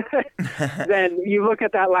hate, then you look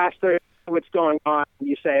at that last third, what's going on, and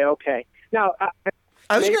you say, okay. Now,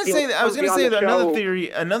 I was going to say that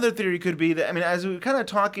another theory could be that, I mean, as we were kind of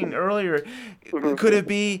talking earlier, could it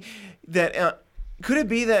be that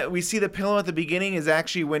we see the pillow at the beginning is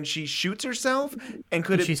actually when she shoots herself, and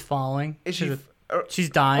she's falling? She's Or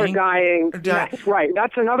dying? dying. That's right.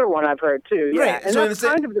 That's another one I've heard, too. Yeah. Right. And So that's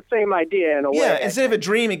kind of the same idea in a way. Yeah, instead of a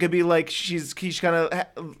dream, it could be like she's kind of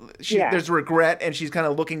there's regret, and she's kind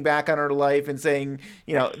of looking back on her life and saying,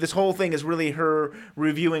 this whole thing is really her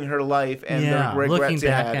reviewing her life and the regrets she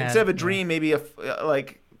had. Instead of a dream, maybe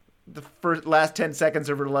like the last 10 seconds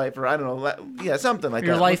of her life, or I don't know, something like that.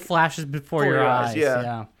 Your life flashes before your eyes.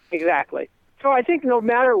 Yeah. Exactly. So I think no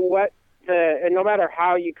matter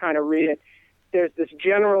how you kind of read it, there's this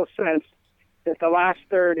general sense that the last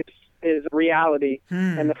third is reality,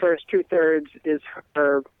 and the first 2/3 is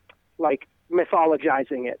her, like,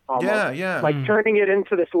 mythologizing it almost. Like turning it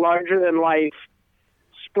into this larger-than-life,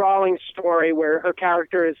 sprawling story where her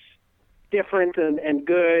character is different and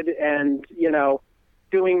good and,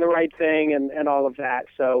 doing the right thing and all of that.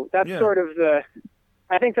 So that's sort of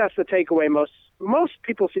I think that's the takeaway most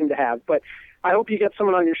people seem to have. But I hope you get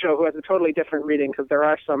someone on your show who has a totally different reading, because there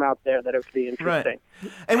are some out there that are pretty interesting.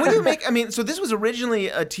 Right. And what do you make? I mean, so this was originally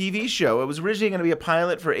a TV show. It was originally going to be a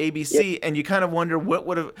pilot for ABC, and you kind of wonder what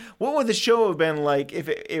would the show have been like if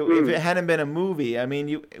it hadn't been a movie. I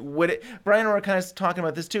mean, Brian and I were kind of talking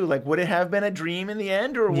about this too. Like, would it have been a dream in the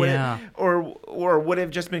end, or would would it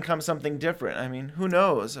have just become something different? I mean, who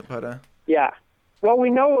knows? But yeah. Well,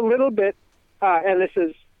 we know a little bit, and this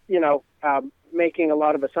is making a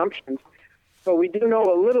lot of assumptions. But we do know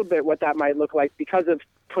a little bit what that might look like because of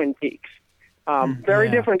Twin Peaks. Very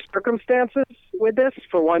different circumstances with this.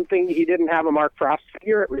 For one thing, he didn't have a Mark Frost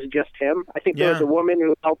figure. It was just him. I think there was a woman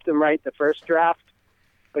who helped him write the first draft,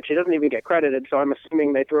 but she doesn't even get credited, so I'm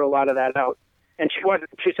assuming they threw a lot of that out. And she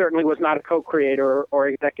certainly was not a co-creator or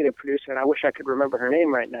executive producer, and I wish I could remember her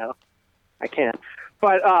name right now. I can't.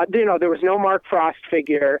 But, there was no Mark Frost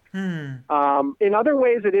figure. In other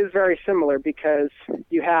ways, it is very similar because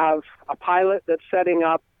you have a pilot that's setting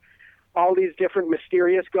up all these different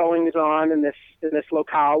mysterious goings-on in this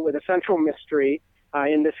locale with a central mystery.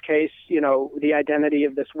 In this case, the identity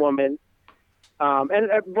of this woman.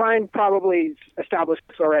 And Brian probably established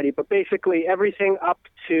this already, but basically everything up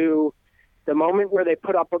to The moment where they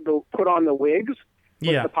put on the wigs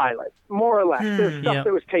was the pilot, more or less. There's stuff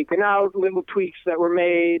that was taken out, little tweaks that were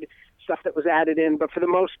made, stuff that was added in, but for the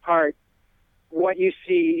most part, what you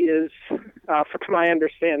see is, from my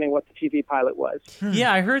understanding, what the TV pilot was.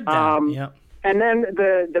 Yeah, I heard that. And then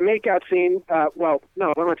the makeout scene, what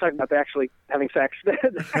am I talking about? They're actually having sex.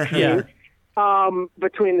 The sex scene,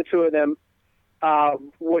 between the two of them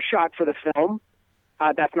was shot for the film.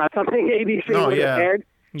 That's not something ABC would have aired.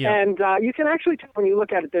 Yeah. And you can actually tell when you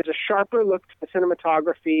look at it, there's a sharper look to the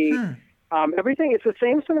cinematography. Everything, it's the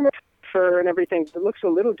same cinematographer and everything. It looks a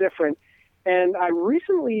little different. And I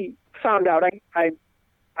recently found out, I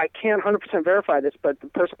can't 100% verify this, but the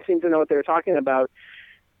person seemed to know what they were talking about,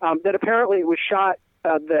 that apparently it was shot,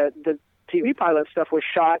 the TV pilot stuff was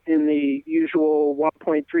shot in the usual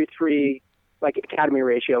 1.33 like Academy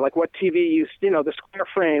ratio, like what TV used, the square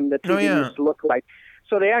frame that TV used to look like.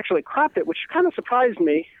 So they actually cropped it, which kind of surprised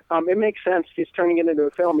me. It makes sense. He's turning it into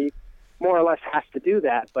a film. He more or less has to do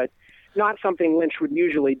that, but not something Lynch would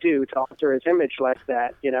usually do to alter his image like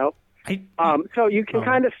that, So you can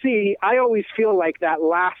kind of see, I always feel like that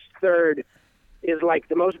last third is like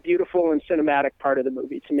the most beautiful and cinematic part of the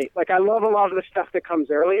movie to me. Like I love a lot of the stuff that comes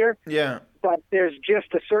earlier. Yeah. But there's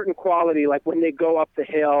just a certain quality, like when they go up the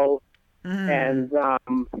hill and, the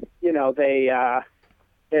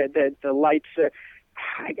lights,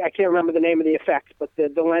 I can't remember the name of the effect, but the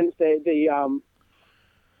lens, the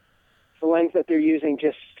lens that they're using,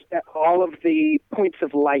 just all of the points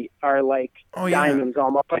of light are like diamonds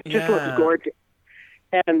almost. It just looks gorgeous.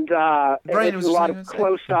 And it's a lot of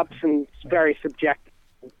close-ups and it's very subjective.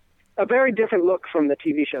 A very different look from the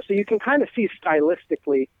TV show. So you can kind of see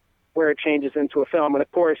stylistically where it changes into a film. And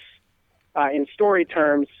of course, in story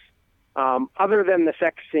terms, other than the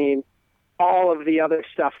sex scene, all of the other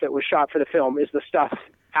stuff that was shot for the film is the stuff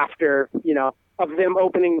after, of them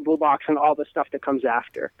opening the blue box and all the stuff that comes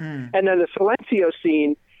after. And then the Silencio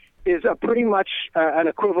scene is pretty much an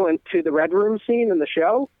equivalent to the Red Room scene in the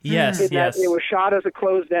show. Yes. It was shot as a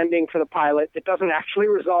closed ending for the pilot. It doesn't actually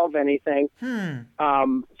resolve anything.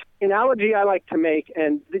 Analogy I like to make,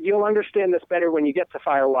 and you'll understand this better when you get to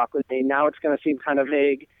Fire Walk with Me. Now it's going to seem kind of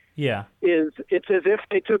vague. Yeah. It's as if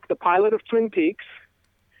they took the pilot of Twin Peaks,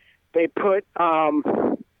 they put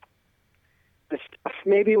the stuff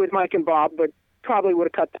maybe with Mike and Bob, but probably would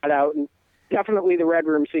have cut that out, and definitely the Red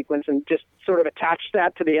Room sequence, and just sort of attached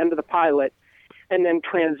that to the end of the pilot, and then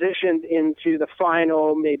transitioned into the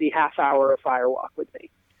final maybe half hour of Fire Walk with Me.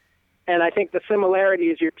 And I think the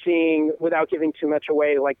similarities you're seeing, without giving too much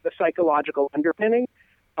away, like the psychological underpinning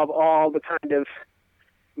of all the kind of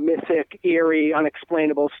mythic, eerie,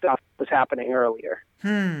 unexplainable stuff that was happening earlier.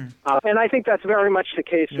 And I think that's very much the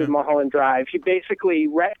case with Mulholland Drive. He basically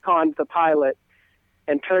retconned the pilot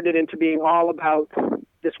and turned it into being all about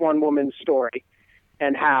this one woman's story,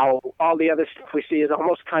 and how all the other stuff we see is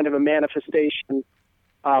almost kind of a manifestation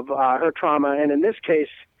of her trauma. And in this case,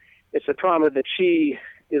 it's a trauma that she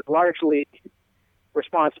is largely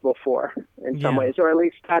responsible for in some ways, or at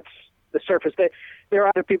least that's the surface. There are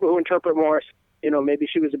other people who interpret more, maybe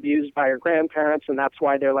she was abused by her grandparents, and that's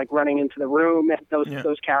why they're like running into the room.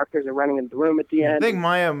 Those characters are running into the room at the end. I think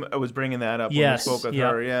Maya was bringing that up when we spoke with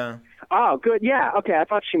her. Yeah. Oh, good. Yeah. Okay. I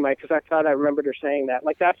thought she might, because I thought I remembered her saying that.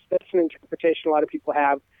 Like that's an interpretation a lot of people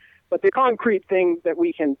have. But the concrete thing that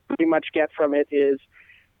we can pretty much get from it is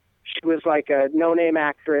she was like a no-name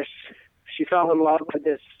actress. She fell in love with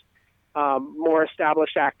this more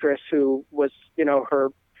established actress who was, her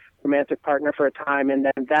romantic partner for a time, and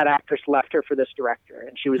then that actress left her for this director,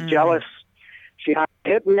 and she was jealous. She hired a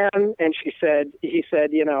hitman, and he said, if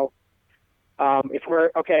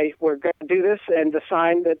we're going to do this, and the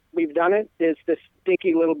sign that we've done it is this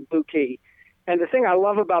dinky little blue key. And the thing I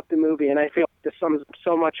love about the movie, and I feel like this sums up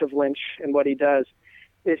so much of Lynch and what he does,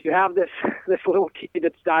 is you have this little key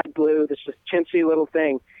that's dyed blue, this just chintzy little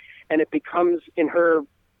thing, and it becomes, in her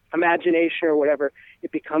imagination or whatever,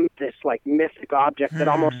 it becomes this like mythic object that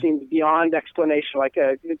almost seems beyond explanation, like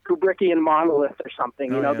a Kubrickian monolith or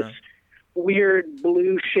something, this weird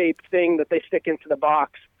blue shaped thing that they stick into the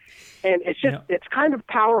box. And it's just, it's kind of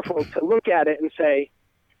powerful to look at it and say,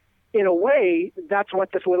 in a way, that's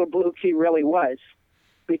what this little blue key really was,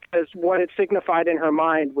 because what it signified in her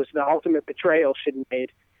mind was the ultimate betrayal she'd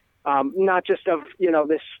made. Not just of,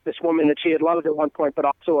 this woman that she had loved at one point, but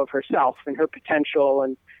also of herself and her potential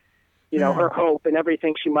and, her hope and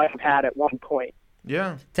everything she might have had at one point.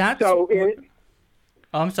 Yeah.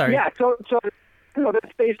 I'm sorry. Yeah. So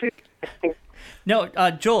that's basically. No,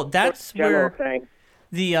 Joel, that's where thing.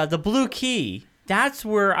 The blue key. That's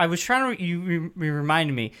where I was trying to. You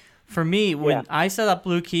reminded me. For me, when I saw that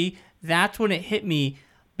blue key, that's when it hit me,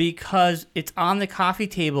 because it's on the coffee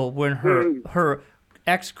table when her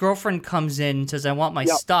ex-girlfriend comes in and says, I want my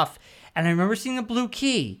stuff. And I remember seeing the blue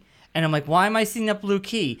key. And I'm like, why am I seeing that blue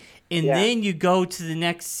key? And then you go to the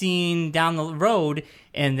next scene down the road,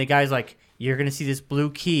 and the guy's like, you're going to see this blue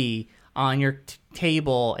key on your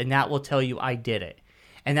table, and that will tell you I did it.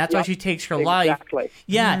 And that's why she takes her life.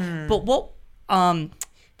 Yeah, but what...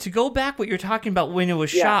 to go back what you're talking about when it was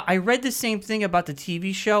shot, I read the same thing about the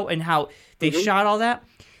TV show and how they shot all that.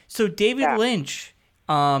 So David Lynch,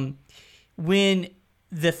 when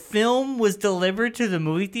the film was delivered to the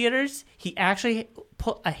movie theaters, he actually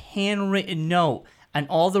put a handwritten note on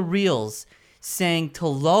all the reels saying to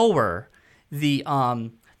lower the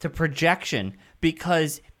projection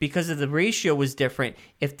because of the ratio was different.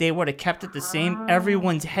 If they would have kept it the same,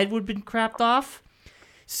 everyone's head would have been crapped off.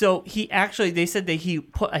 So they said that he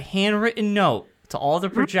put a handwritten note to all the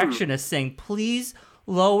projectionists saying, please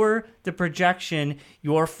lower the projection,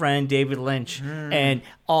 your friend David Lynch. And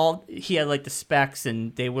he had like the specs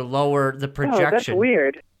and they would lower the projection. Oh, that's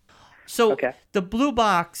weird. So the blue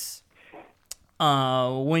box,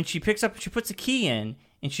 when she puts a key in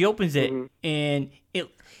and she opens it and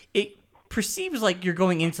it perceives like you're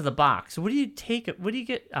going into the box. So what do you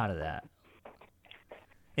get out of that?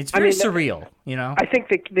 It's very surreal, you know. I think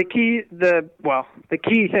the key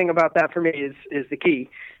thing about that for me is the key.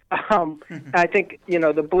 I think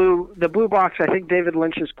the blue box. I think David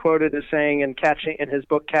Lynch is quoted as saying in his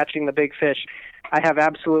book Catching the Big Fish, I have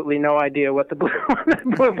absolutely no idea what the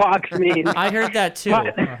blue box means. I heard that too.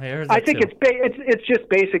 I think it's just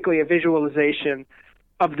basically a visualization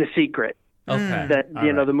of the secret that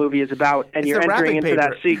the movie is about, and you're entering into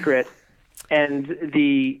that secret. And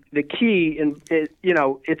the key, and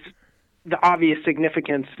it's the obvious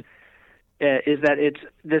significance is that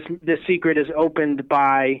this secret is opened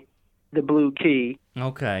by the blue key.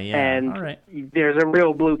 Okay, yeah. And all right. There's a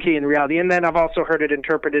real blue key in reality. And then I've also heard it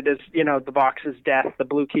interpreted as, the box is death. The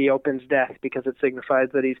blue key opens death because it signifies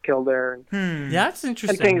that he's killed her. That's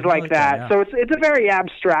interesting. And things like that. Yeah. So it's a very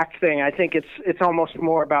abstract thing. I think it's almost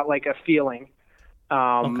more about like a feeling.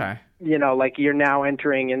 Like you're now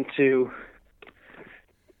entering into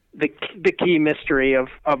the key mystery of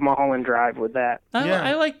Mulholland Drive with that.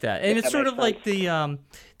 I like that. And it's sort of like the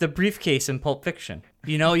briefcase in Pulp Fiction.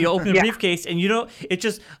 You open the briefcase and it's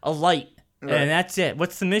just a light and that's it.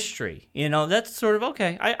 What's the mystery? That's sort of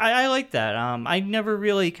okay. I like that. I never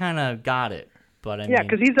really kind of got it, but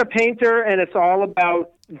because he's a painter and it's all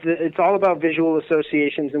about visual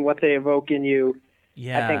associations and what they evoke in you.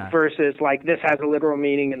 Yeah. I think versus like this has a literal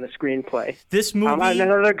meaning in the screenplay. This movie.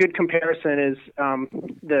 Another good comparison is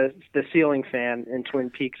the ceiling fan in Twin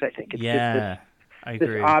Peaks. I think it's I agree.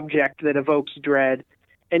 This object that evokes dread,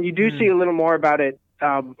 and you do see a little more about it.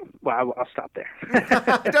 I'll stop there.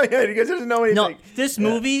 Because doesn't know anything. No, this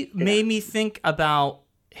movie made me think about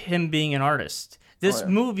him being an artist. This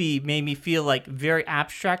movie made me feel like very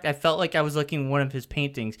abstract. I felt like I was looking at one of his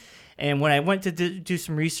paintings. And when I went to do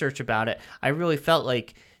some research about it, I really felt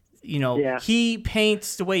like, he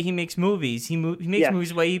paints the way he makes movies. He makes movies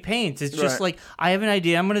the way he paints. It's just like, I have an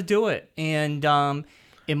idea, I'm going to do it. And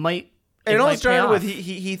it might It all started with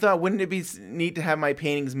he thought, wouldn't it be neat to have my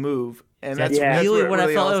paintings move? And that's really what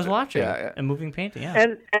I felt I was watching, a moving painting. Yeah.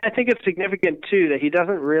 And I think it's significant, too, that he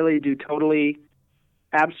doesn't really do totally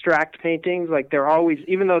abstract paintings. Like they're always,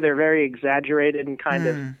 even though they're very exaggerated and kind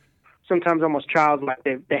of sometimes almost childlike,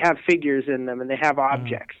 they have figures in them and they have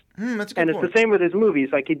objects. That's a good and point. It's the same with his movies.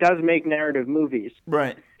 Like he does make narrative movies.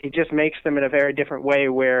 Right. He just makes them in a very different way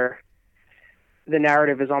where the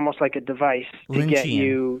narrative is almost like a device to get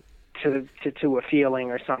you to a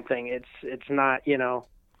feeling or something. It's not,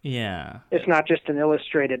 it's not just an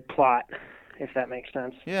illustrated plot, if that makes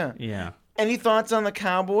sense. Yeah. Yeah. Any thoughts on the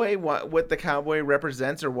cowboy? What the cowboy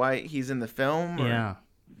represents, or why he's in the film? Or? Yeah.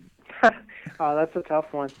 Oh, that's a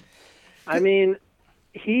tough one. I mean,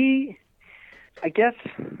 I guess,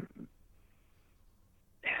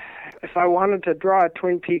 if I wanted to draw a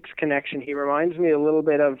Twin Peaks connection, he reminds me a little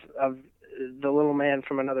bit of the little man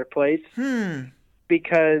from Another Place.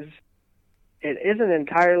 Because it isn't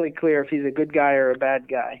entirely clear if he's a good guy or a bad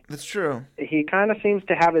guy. That's true. He kind of seems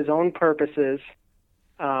to have his own purposes.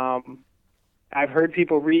 I've heard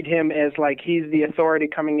people read him as like he's the authority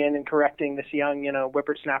coming in and correcting this young,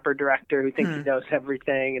 whippersnapper director who thinks he knows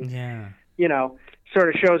everything, and sort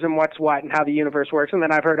of shows him what's what and how the universe works. And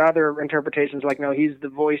then I've heard other interpretations like, no, he's the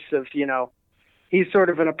voice of, he's sort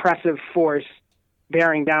of an oppressive force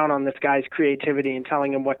bearing down on this guy's creativity and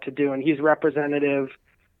telling him what to do, and he's representative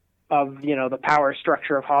of the power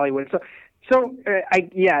structure of Hollywood. So So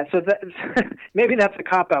so that maybe that's a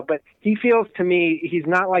cop out, but he feels to me he's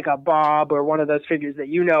not like a Bob or one of those figures that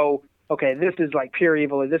okay, this is like pure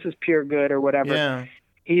evil or this is pure good or whatever. Yeah.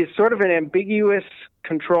 He is sort of an ambiguous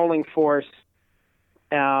controlling force.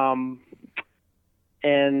 And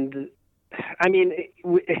I mean,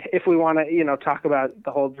 if we want to, talk about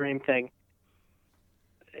the whole dream thing,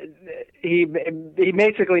 he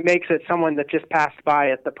basically makes it someone that just passed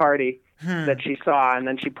by at the party that she saw and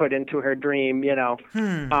then she put into her dream,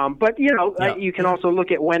 But, you can also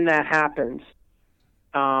look at when that happens.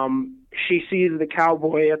 She sees the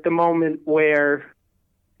cowboy at the moment where,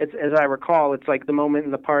 as I recall, it's like the moment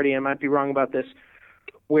in the party, I might be wrong about this,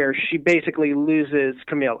 where she basically loses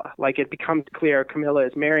Camilla. Like, it becomes clear Camilla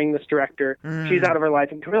is marrying this director. She's out of her life,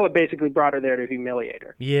 and Camilla basically brought her there to humiliate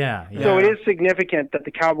her. Yeah. So it is significant that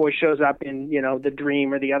the cowboy shows up in, the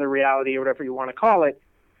dream or the other reality or whatever you want to call it,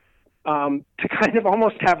 to kind of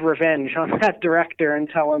almost have revenge on that director and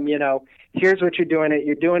tell him, here's what you're doing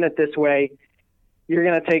it this way. You're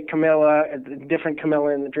going to take Camilla, a different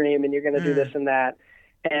Camilla in the dream, and you're going to do this and that.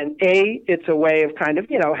 And it's a way of kind of,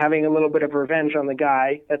 having a little bit of revenge on the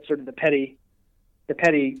guy. That's sort of the petty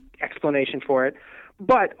explanation for it.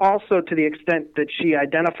 But also to the extent that she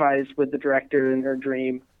identifies with the director in her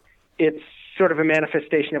dream, it's sort of a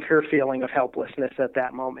manifestation of her feeling of helplessness at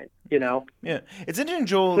that moment, Yeah. It's interesting,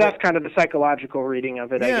 Joel. So that's kind of the psychological reading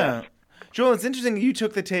of it, I guess. Joel, it's interesting you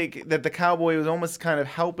took the take that the cowboy was almost kind of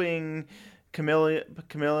helping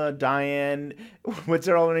Camilla, Diane, what's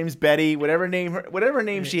her other name's Betty, whatever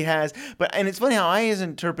name she has. And it's funny how I has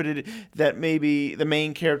interpreted that maybe the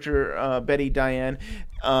main character, Betty Diane,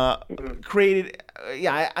 created.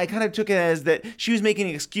 I kind of took it as that she was making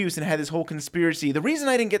an excuse and had this whole conspiracy. The reason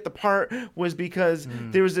I didn't get the part was because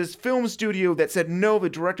there was this film studio that said no, the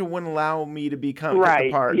director wouldn't allow me to get the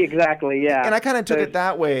part. Exactly, yeah. And I kind of took it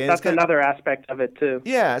that way. That's another aspect of it too.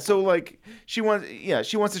 Yeah, so like she wants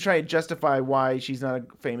to try and justify why she's not a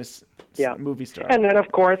famous movie star. And then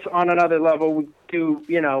of course on another level we do,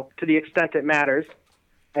 to the extent it matters,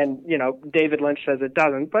 and David Lynch says it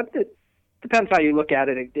doesn't, but it depends how you look at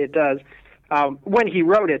it. It does. When he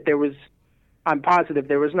wrote it, I'm positive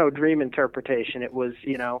there was no dream interpretation. It was,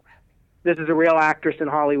 this is a real actress in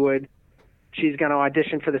Hollywood. She's going to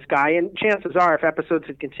audition for this guy. And chances are, if episodes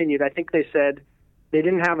had continued, I think they said they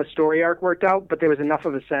didn't have a story arc worked out, but there was enough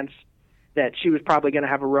of a sense that she was probably going to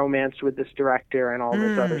have a romance with this director and all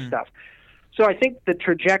this other stuff. So I think the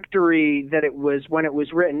trajectory that it was when it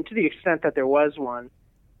was written, to the extent that there was one,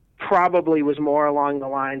 probably was more along the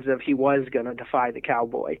lines of he was going to defy the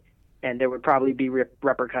cowboy. And there would probably be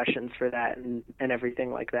repercussions for that and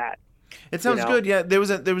everything like that. It sounds good. Yeah, there was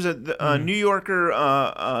a New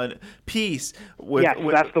Yorker piece. Yes,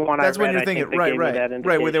 that's the one. That's I read. When you're thinking,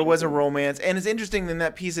 right, where there was a romance, and it's interesting in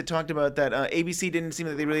that piece it talked about that ABC didn't seem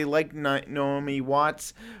that they really liked Naomi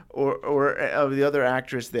Watts or the other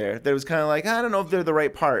actress there. That was kind of like, I don't know if they're the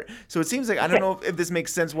right part. So it seems like I don't know if this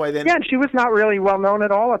makes sense. Why then? Yeah, she was not really well known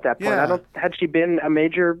at all at that point. Yeah. Had she been a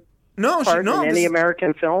major part in any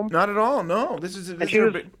American film? Not at all. No, she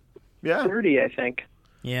was 30, I think.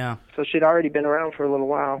 Yeah. So she'd already been around for a little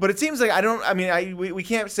while. But it seems like we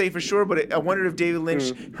can't say for sure, but I wondered if David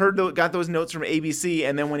Lynch got those notes from ABC,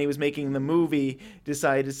 and then when he was making the movie,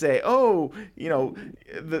 decided to say,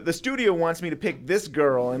 the studio wants me to pick this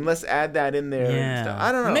girl, and let's add that in there. Yeah. And stuff.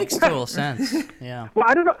 I don't know. It makes total sense. Yeah. Well,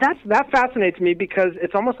 I don't know. That fascinates me because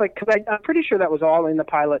it's almost like, because I'm pretty sure that was all in the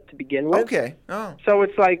pilot to begin with. Okay. Oh. So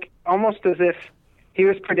it's like almost as if he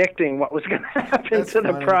was predicting what was going to happen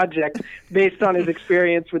the project based on his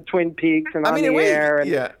experience with Twin Peaks and On the Air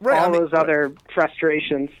and those other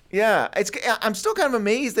frustrations. Yeah, I'm still kind of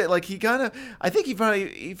amazed that like I think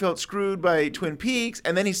he felt screwed by Twin Peaks,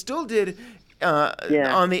 and then he still did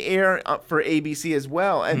On the Air for ABC as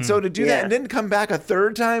well. And so to do that and then come back a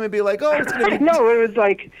third time and be like, oh, it's going to be... No, it was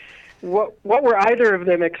like... What were either of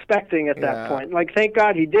them expecting at that point? Like, thank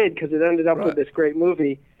God he did, because it ended up with this great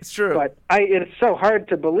movie. It's true. But it's so hard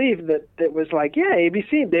to believe that it was like,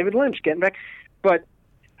 ABC and David Lynch getting back. But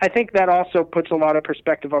I think that also puts a lot of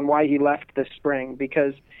perspective on why he left this spring,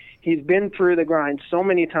 because he's been through the grind so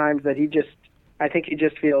many times that I think he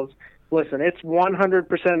just feels, listen, it's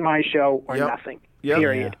 100% my show or nothing. Yep.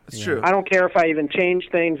 Period. Yeah, it's true. I don't care if I even change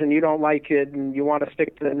things and you don't like it and you want to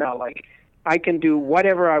stick to like, I can do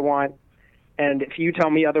whatever I want, and if you tell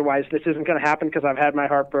me otherwise, this isn't going to happen because I've had my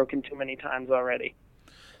heart broken too many times already.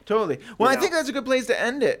 Totally. Well, I think that's a good place to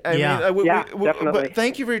end it. I mean, definitely. But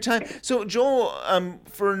thank you for your time. So, Joel,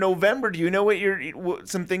 for November, do you know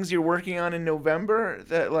some things you're working on in November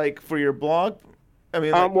that, like, for your blog? I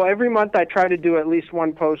mean, well, every month I try to do at least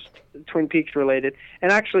one post Twin Peaks related. And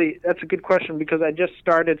actually, that's a good question because I just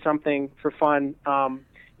started something for fun.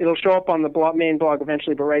 It'll show up on the main blog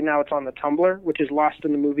eventually, but right now it's on the Tumblr, which is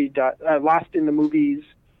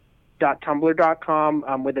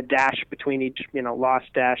lostinthemovies.tumblr.com with a dash between each, lost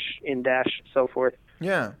dash, in dash, so forth.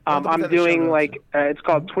 Yeah. I'm doing it's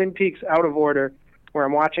called Twin Peaks Out of Order, where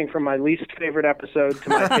I'm watching from my least favorite episode to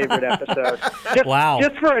my favorite episode.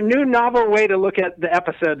 Just for a new novel way to look at the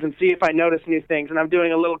episodes and see if I notice new things. And I'm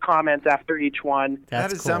doing a little comment after each one.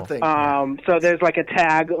 That is cool. Something. So there's like a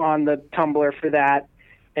tag on the Tumblr for that.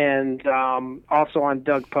 And also on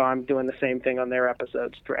DugPa, I'm doing the same thing on their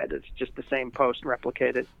episodes thread. It's just the same post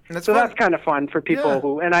replicated. That's kind of fun for people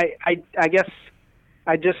who. And I guess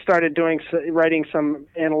I just started writing some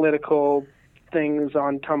analytical things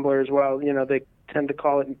on Tumblr as well. They tend to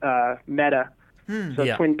call it meta,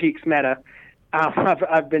 Twin Peaks meta.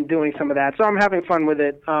 I've been doing some of that, so I'm having fun with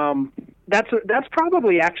it. That's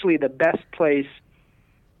probably actually the best place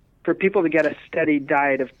for people to get a steady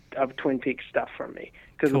diet of Twin Peaks stuff from me.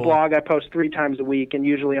 Because the blog I post 3 times a week, and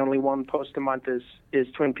usually only one post a month is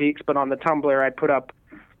Twin Peaks. But on the Tumblr, I put up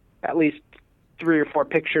at least 3 or 4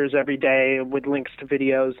 pictures every day with links to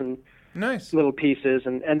videos and little pieces.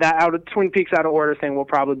 And that Twin Peaks Out of Order thing will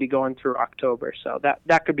probably be going through October. So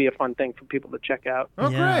that could be a fun thing for people to check out. Oh,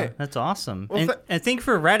 great. That's awesome. Well, and thank you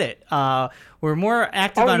for Reddit. We're more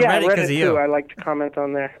active on Reddit because of you. Too. I like to comment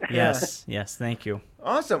on there. Yes, thank you.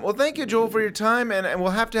 Awesome. Well, thank you, Joel, for your time, and we'll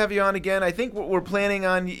have to have you on again. I think we're planning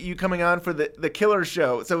on you coming on for the Killer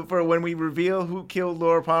Show. So for when we reveal who killed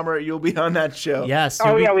Laura Palmer, you'll be on that show. Yes.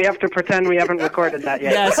 We have to pretend we haven't recorded that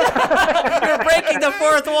yet. Yes. You're breaking the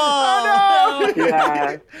fourth wall. Oh, no.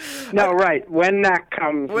 Yeah. No, right. When that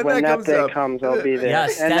comes, when that day comes, I'll be there.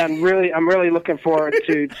 Yes. And I'm really looking forward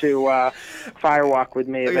to Firewalk with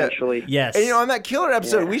me eventually. Yes. And on that Killer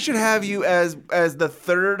episode, we should have you as the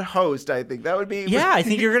third host. I think that would be. Yeah. I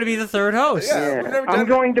think you're going to be the third host. Yeah. I'm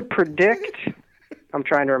going to predict. I'm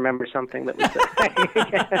trying to remember something that we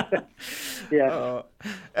said. Yeah.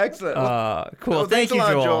 Excellent. Cool. Well, thank you,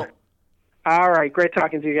 Joel. All right. Great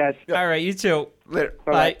talking to you guys. All right. You too. Later.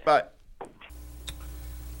 Bye. Bye.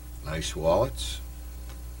 Nice wallets.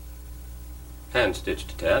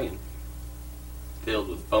 Hand-stitched Italian. Filled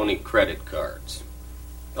with phony credit cards.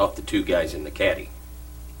 Off the 2 guys in the caddy.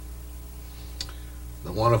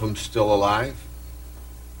 The one of them still alive?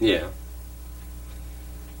 Yeah.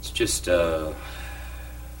 It's just, Dr.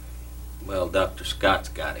 Scott's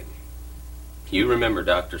got him. You remember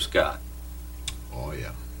Dr. Scott? Oh,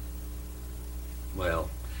 yeah. Well,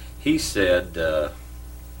 he said, in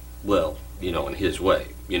his way.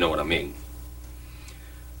 You know what I mean.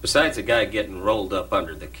 Besides the guy getting rolled up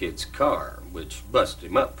under the kid's car, which busted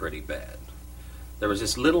him up pretty bad, there was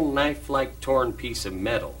this little knife-like torn piece of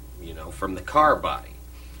metal, from the car body.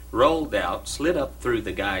 Rolled out, slid up through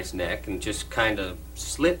the guy's neck, and just kind of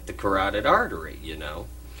slit the carotid artery,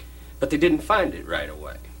 But they didn't find it right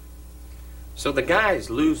away. So the guy's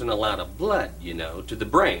losing a lot of blood, to the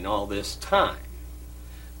brain all this time.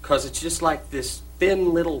 'Cause it's just like this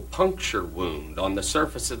thin little puncture wound on the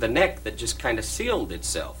surface of the neck that just kind of sealed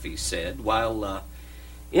itself, he said, while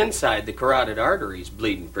inside the carotid artery's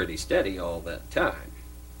bleeding pretty steady all that time.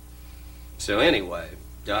 So anyway,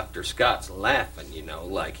 Dr. Scott's laughing,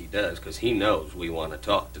 like he does, 'cause he knows we want to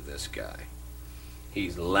talk to this guy.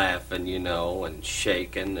 He's laughing, and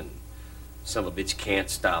shaking, and some of bitch can't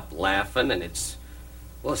stop laughing, and it's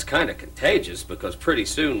kind of contagious, because pretty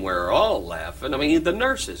soon we're all laughing. I mean, the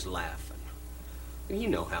nurse is laughing. You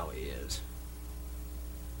know how he is.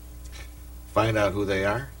 Find out who they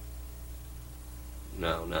are?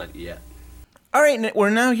 No, not yet. All right, we're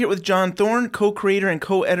now here with John Thorne, co-creator and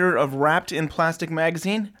co-editor of Wrapped in Plastic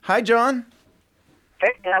magazine. Hi, John.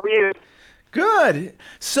 Hey, how are you? Good.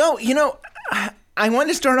 So, I wanted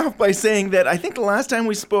to start off by saying that I think the last time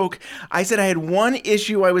we spoke, I said I had one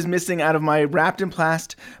issue I was missing out of my Wrapped in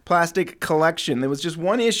Plastic collection. There was just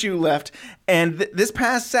one issue left, and this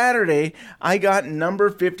past Saturday, I got number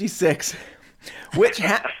 56, which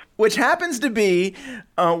happens to be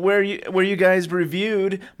where you guys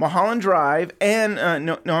reviewed Mulholland Drive and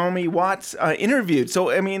Naomi Watts interviewed.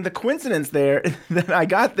 So, I mean, the coincidence there that I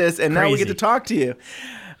got this, and now we get to talk to you.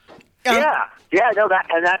 That's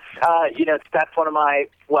one of my,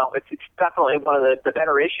 it's definitely one of the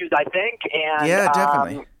better issues, I think. And yeah,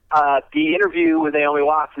 definitely. The interview with Naomi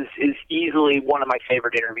Watts is easily one of my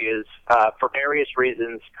favorite interviews for various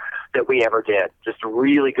reasons that we ever did. Just a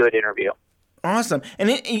really good interview. Awesome. And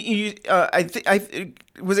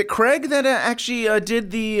was it Craig that actually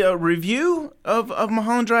did the review of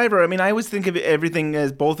Mulholland Drive? Or, I mean, I always think of everything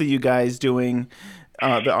as both of you guys doing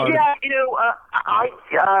the art? Yeah,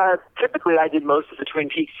 I typically I did most of the Twin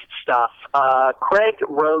Peaks stuff. Craig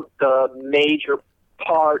wrote the major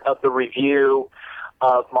part of the review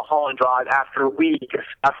of Mulholland Drive after we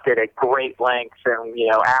discussed it at great length and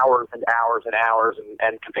hours and hours and hours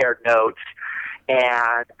and compared notes.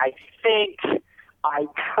 And I think I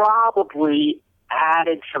probably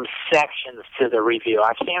added some sections to the review.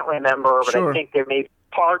 I can't remember, but I think there may be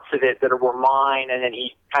parts of it that were mine, and then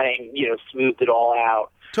he kind of smoothed it all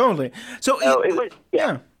out. Totally. So it was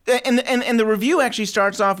And the review actually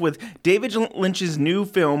starts off with David Lynch's new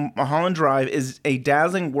film, Mulholland Drive, is a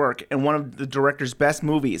dazzling work and one of the director's best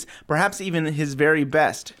movies, perhaps even his very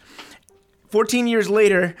best. 14 years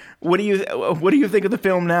later, what do you think of the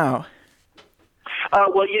film now?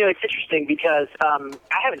 Well, it's interesting because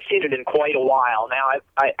I haven't seen it in quite a while. Now,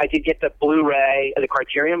 I did get the Blu-ray, the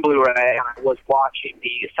Criterion Blu-ray, and I was watching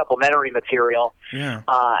the supplementary material,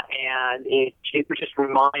 and it just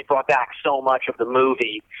brought back so much of the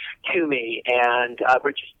movie to me, and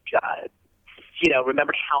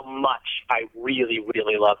remembered how much I really,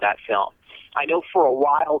 really love that film. I know for a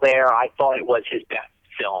while there, I thought it was his best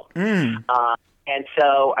film. And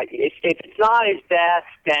so if it's not his best,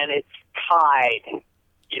 then it's tied.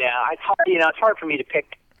 It's hard for me to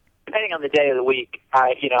pick. Depending on the day of the week,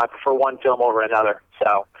 I prefer one film over another.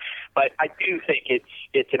 So, but I do think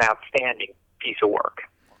it's an outstanding piece of work.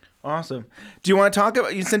 Awesome. Do you want to talk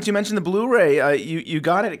about, since you mentioned the Blu-ray, you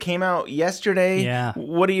got it. It came out yesterday. Yeah.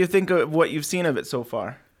 What do you think of what you've seen of it so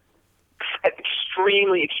far?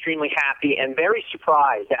 Extremely, extremely happy and very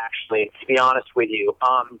surprised, actually, to be honest with you.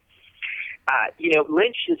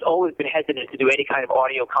 Lynch has always been hesitant to do any kind of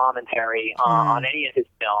audio commentary on any of his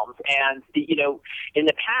films. And, in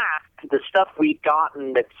the past, the stuff we've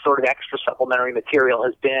gotten that's sort of extra supplementary material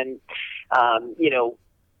has been,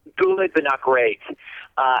 good but not great.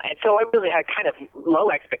 And so I really had kind of low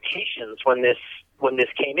expectations when this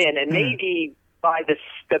came in. And maybe by the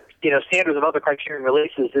standards of other Criterion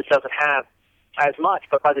releases, this doesn't have as much.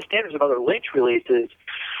 But by the standards of other Lynch releases,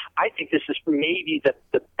 I think this is maybe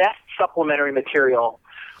the best supplementary material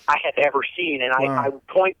I have ever seen, and I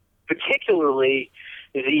point particularly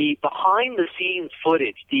the behind-the-scenes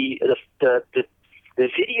footage, the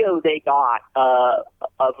video they got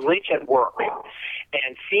of Lynch at work,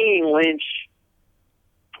 and seeing Lynch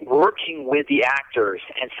working with the actors,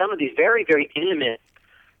 and some of these very, very intimate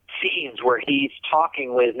scenes where he's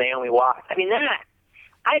talking with Naomi Watts. I mean,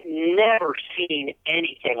 I've never seen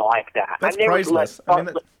anything like that. That's I've never priceless.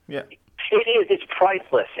 Yeah. It is. It's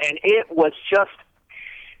priceless, and it was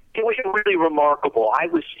really remarkable. I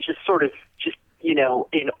was just sort of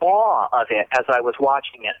in awe of it as I was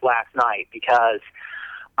watching it last night because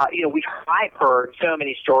I've heard so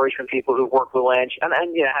many stories from people who work with Lynch, and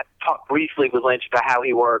I've talked briefly with Lynch about how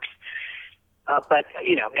he works. But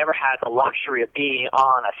never had the luxury of being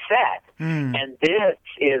on a set, and this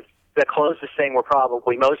is the closest thing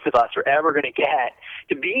most of us are ever going to get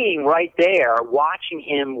to being right there, watching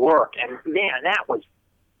him work. And man, that was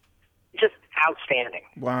just outstanding.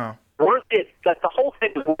 Wow. Worth it. The whole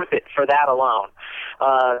thing was worth it for that alone.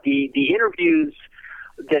 The interviews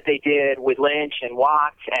that they did with Lynch and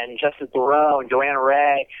Watts and Justin Theroux and Joanna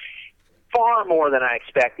Ray, far more than I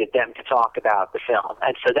expected them to talk about the film.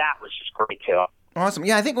 And so that was just great too. Awesome.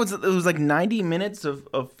 Yeah, I think it was like 90 minutes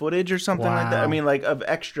of footage or something like that. I mean, like of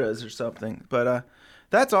extras or something. But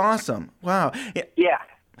that's awesome. Wow. Yeah.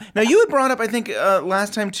 Now, you had brought up, I think,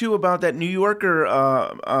 last time, too, about that New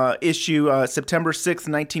Yorker issue, September 6th,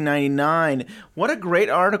 1999. What a great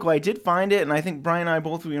article. I did find it, and I think Brian and I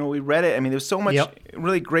both, we read it. I mean, there's so much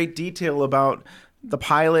really great detail about the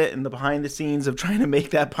pilot and the behind the scenes of trying to make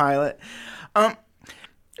that pilot.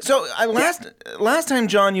 So last time,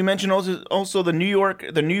 John, you mentioned also the New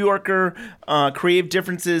Yorker Creative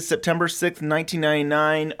Differences September 6th,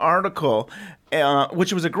 1999 article,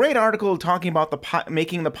 which was a great article talking about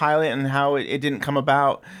making the pilot and how it didn't come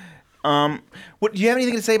about. What do you have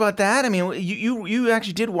anything to say about that? I mean, you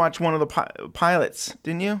actually did watch one of the pilots,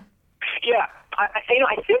 didn't you? Yeah. I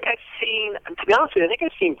think I've seen, to be honest with you, I think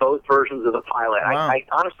I've seen both versions of the pilot. Wow. I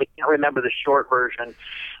honestly can't remember the short version.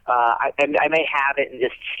 I may have it and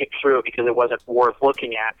just skip through it because it wasn't worth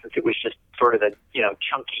looking at since it was just sort of a,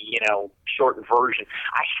 chunky, shortened version.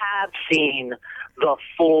 I have seen the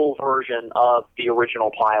full version of the original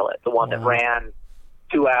pilot, the one that ran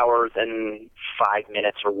 2 hours and 5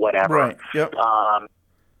 minutes or whatever. Right, yep.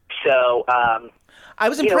 I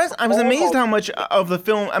was impressed. I was amazed how much of the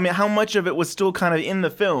film, how much of it was still kind of in the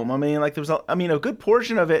film. There was a good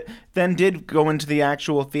portion of it then did go into the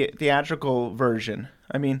actual theatrical version.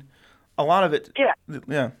 a lot of it. Yeah.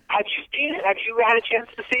 Yeah. Have you seen it? Have you had a chance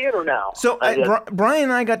to see it or no? So Brian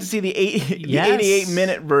and I got to see the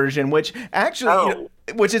 88-minute version, which actually,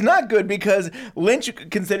 which is not good because Lynch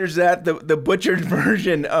considers that the butchered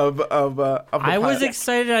version of the I was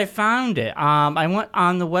excited I found it. I went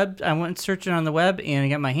on the web. I went searching on the web and I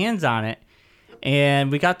got my hands on it,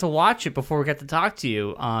 and we got to watch it before we got to talk to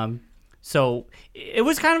you. So it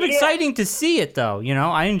was kind of exciting to see it, though. You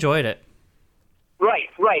know, I enjoyed it.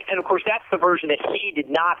 Right. And, of course, that's the version that he did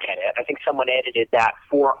not edit. I think someone edited that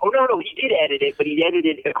for... Oh, no, he did edit it, but he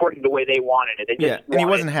edited it according to the way they wanted it. And he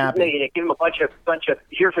wasn't happy. They give him a bunch of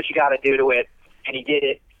here's what you got to do to it, and he did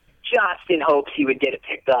it just in hopes he would get it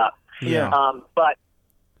picked up. Yeah. But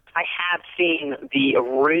I have seen the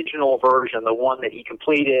original version, the one that he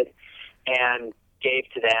completed and gave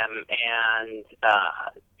to them, and,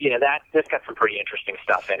 that's got some pretty interesting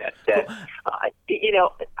stuff in it. That,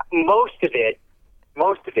 most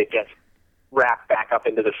of it gets wrapped back up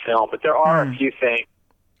into the film, but there are a few things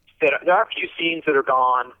there are a few scenes that are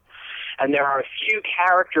gone, and there are a few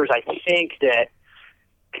characters I think that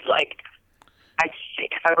it's like I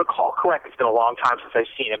think if I recall correctly, it's been a long time since I've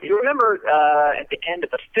seen it. But you remember at the end of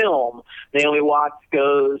the film, Naomi Watts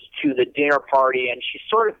goes to the dinner party, and she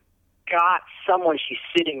sort of got someone she's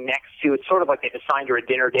sitting next to. It's sort of like they've assigned her a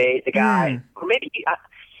dinner date. The guy, or maybe.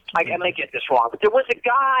 I might get this wrong, but there was a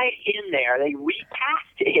guy in there. They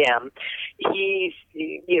recast him. He's,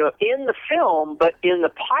 in the film, but in the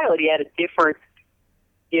pilot, he had a different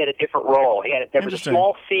role. There was a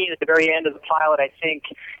small scene at the very end of the pilot. I think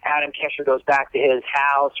Adam Kesher goes back to his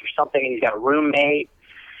house or something, and he's got a roommate,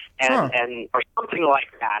 and or something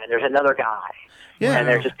like that. And there's another guy, and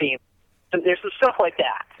there's some stuff like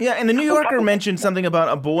that. Yeah, and the New Yorker mentioned something about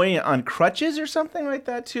a boy on crutches or something like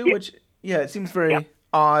that too, which it seems very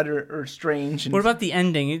odd or strange. What about the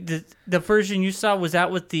ending? The version you saw, was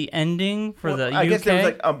that with the ending for the UK? I guess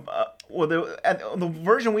there was the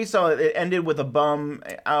version we saw, it ended with a bum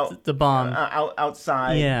out. The bum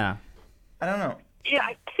outside. Yeah. I don't know. Yeah,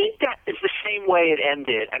 I think that is the same way it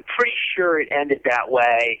ended. I'm pretty sure it ended that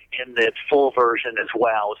way in the full version as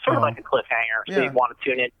well. It's sort of like a cliffhanger, so you want to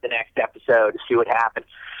tune into the next episode to see what happened.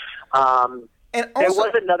 And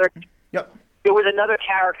also, there was another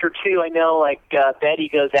character, too. I know, like, Betty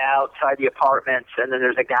goes outside the apartments, and then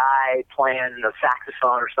there's a guy playing the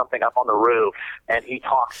saxophone or something up on the roof, and he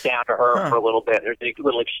talks down to her for a little bit. There's a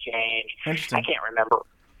little exchange. I can't remember.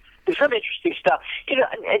 There's some interesting stuff.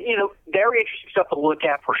 Very interesting stuff to look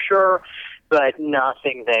at for sure, but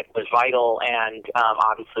nothing that was vital, and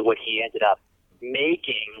obviously what he ended up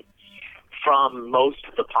making from most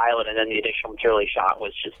of the pilot and then the additional material he shot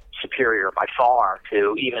was just superior by far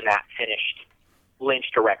to even that finished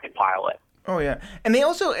Lynch-directed pilot. Oh, yeah. And they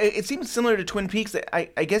also, it seems similar to Twin Peaks. I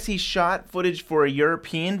guess he shot footage for a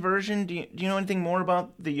European version. Do you know anything more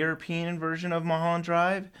about the European version of Mulholland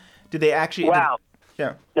Drive? Did they actually... Wow.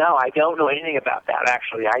 Yeah. No, I don't know anything about that,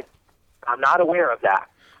 actually. I'm not aware of that.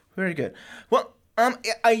 Very good. Well,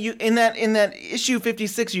 in that issue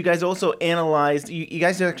 56, you guys also analyzed. You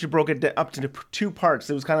guys actually broke it up into two parts.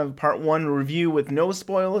 It was kind of part one review with no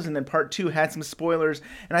spoilers, and then part two had some spoilers.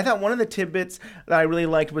 And I thought one of the tidbits that I really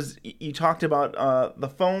liked was you talked about the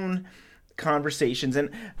phone conversations. And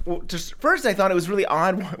just first, I thought it was really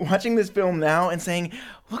odd watching this film now and saying,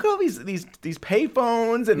 look at all these pay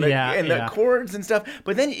phones and the cords and stuff.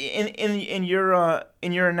 But then in your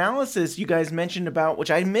analysis, you guys mentioned about, which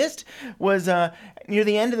I missed, was near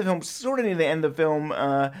the end of the film, sort of near the end of the film,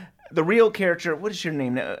 the real character. What is her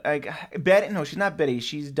name? Betty? No, she's not Betty.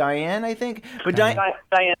 She's Diane, I think. But Diane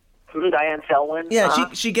Selwyn.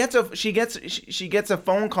 Yeah, she gets a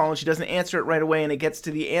phone call and she doesn't answer it right away, and it gets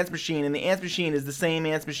to the answer machine, and the answer machine is the same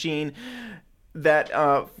answer machine that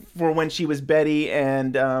for when she was Betty,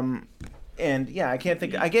 and I can't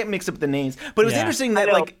think. I get mixed up the names, but it was interesting that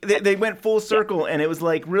like they went full circle, and it was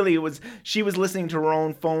like really she was listening to her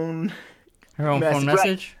own phone message.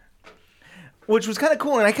 Right. Which was kind of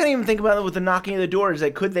cool, and I can't even think about it with the knocking of the doors.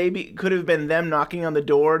 Like, could have been them knocking on the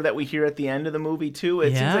door that we hear at the end of the movie too?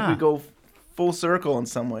 It seems like we go full circle in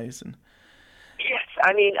some ways. And yes,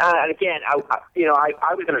 I mean, and again, I was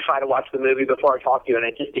going to try to watch the movie before I talked to you, and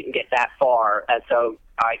I just didn't get that far, and so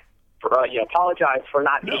I apologize for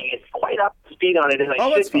not being as quite up to speed on it as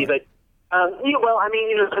I should be. But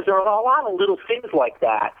because there are a lot of little things like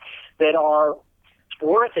that that are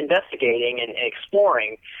worth investigating and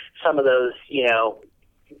exploring. Some of those,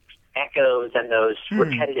 echoes and those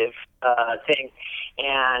repetitive things,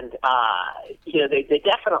 and they're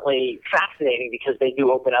definitely fascinating because they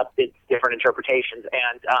do open up different interpretations.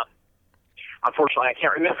 And unfortunately, I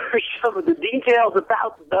can't remember some of the details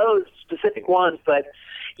about those specific ones, but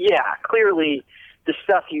yeah, clearly the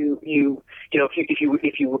stuff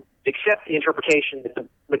if you accept the interpretation that the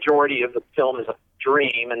majority of the film is a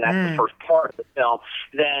dream, and that's the first part of the film,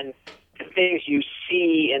 then the things you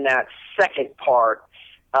see in that second part,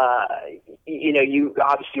 you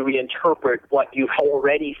obviously reinterpret what you've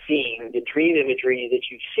already seen, the dream imagery that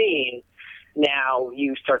you've seen. Now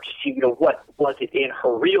you start to see, what was it in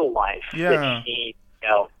her real life that she,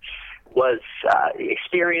 was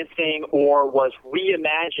experiencing or was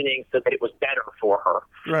reimagining so that it was better for her.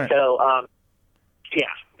 Right. So,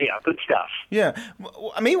 good stuff. Yeah.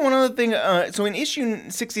 Maybe one other thing. So in issue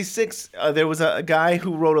 66, there was a guy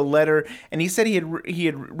who wrote a letter, and he said he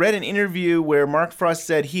had read an interview where Mark Frost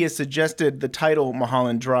said he has suggested the title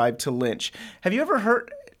Mulholland Drive to Lynch. Have you ever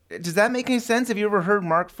heard? Does that make any sense? Have you ever heard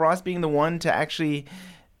Mark Frost being the one to actually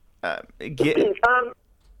get?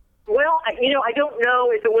 Well, I don't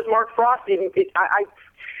know if it was Mark Frost. I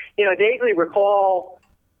vaguely recall.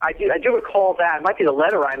 I do recall that. It might be the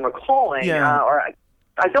letter I'm recalling. Yeah.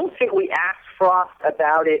 I don't think we asked Frost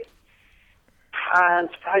about it. I'm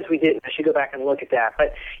surprised we didn't. I should go back and look at that.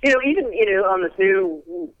 But even on this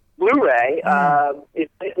new Blu-ray,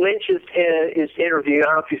 Lynch is interviewed. I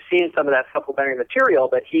don't know if you've seen some of that supplementary material,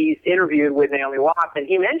 but he's interviewed with Naomi Watts, and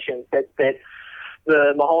he mentions that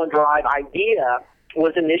the Mulholland Drive idea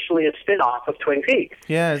was initially a spin-off of Twin Peaks.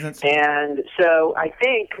 Yeah, and so I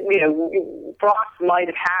think Frost might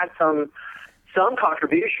have had some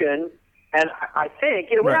contribution, and I think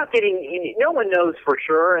without getting, no one knows for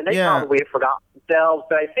sure, and they probably have forgotten themselves.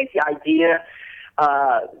 But I think the idea,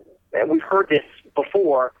 and we've heard this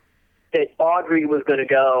before, that Audrey was going to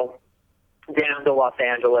go down to Los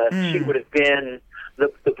Angeles. She would have been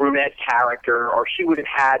the brunette character, or she would have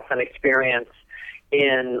had some experience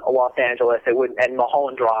in Los Angeles. And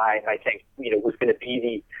Mulholland Drive, I think, was going to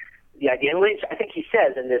be the idea. And Lynch, I think he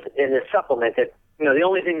says in this supplement that the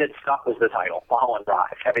only thing that stuck was the title, Mulholland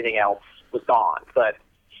Drive. Everything else was gone. But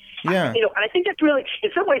and I think that's really,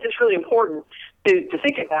 in some ways, it's really important to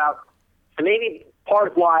think about. And maybe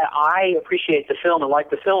part of why I appreciate the film and like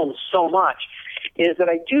the film so much is that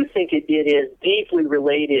I do think it is deeply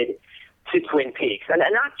related to Twin Peaks, and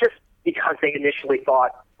not just because they initially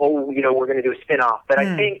thought, we're going to do a spin-off, but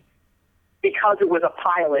I think because it was a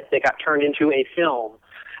pilot that got turned into a film,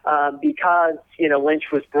 because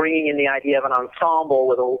Lynch was bringing in the idea of an ensemble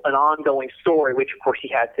with an ongoing story, which of course he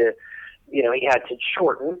had to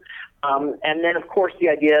shorten, and then of course the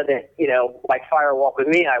idea that like Fire Walk with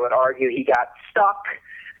Me, I would argue he got stuck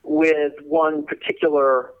with one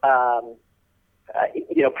particular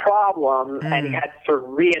problem, and he had to sort of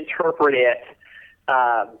reinterpret it.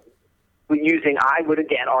 Using, I would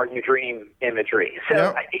again argue, dream imagery.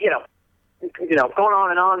 So, going on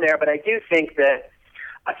and on there, but I do think that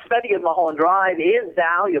a study of Mulholland Drive is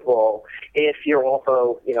valuable if you're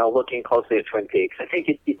also, looking closely at Twin Peaks. I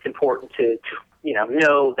think it's important to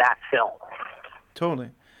know that film.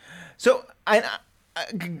 Totally. So,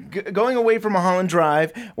 going away from Mulholland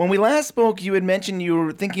Drive, when we last spoke, you had mentioned you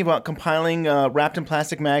were thinking about compiling Wrapped in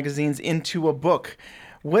Plastic magazines into a book.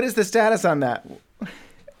 What is the status on that?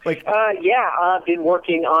 I've been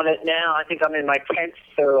working on it now. I think I'm in my 10th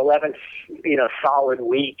or 11th, solid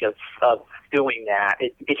week of doing that.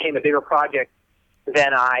 It became a bigger project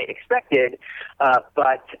than I expected,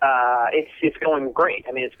 but it's going great.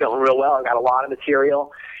 I mean, it's going real well. I've got a lot of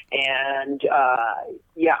material, and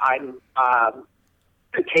I'm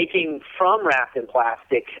taking from Wrapped in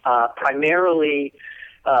Plastic primarily.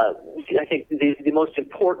 I think the most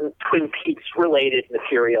important Twin Peaks related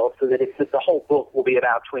material, so that the whole book will be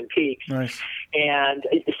about Twin Peaks. Nice. And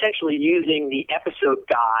essentially using the episode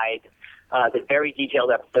guide, the very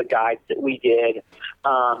detailed episode guide that we did,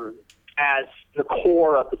 as the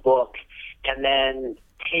core of the book, and then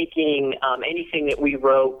taking anything that we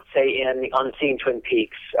wrote, say, in the Unseen Twin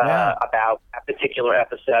Peaks about a particular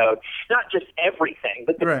episode, not just everything,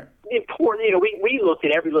 but the important, we looked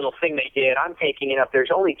at every little thing they did. I'm taking it up.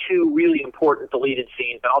 There's only 2 really important deleted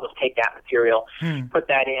scenes, but I'll just take that material, put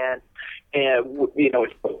that in,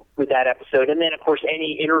 with that episode. And then, of course,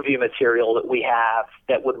 any interview material that we have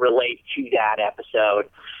that would relate to that episode,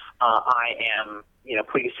 I am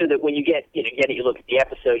putting, so that when you you look at the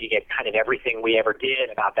episode, you get kind of everything we ever did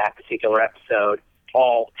about that particular episode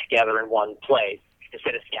all together in one place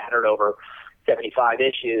instead of scattered over 75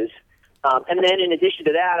 issues. And then in addition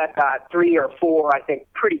to that, I've got 3 or 4, I think,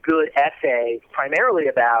 pretty good essays, primarily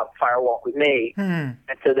about Fire Walk with Me. And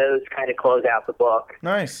so those kind of close out the book.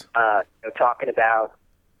 Nice. Talking about,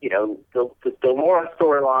 the Laura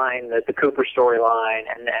storyline, the Cooper storyline,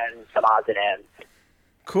 and some odds and ends.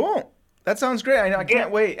 Cool. That sounds great. I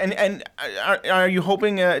can't wait. And are you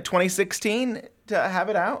hoping 2016 to have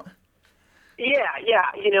it out? Yeah.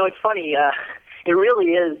 It's funny. It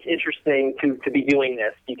really is interesting to be doing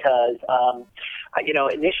this because,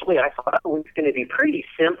 initially I thought it was going to be pretty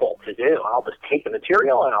simple to do. I'll just take the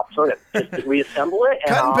material and I'll sort of just reassemble it.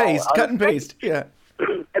 And cut and paste. Yeah.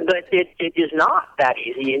 But it is not that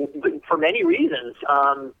easy, and for many reasons.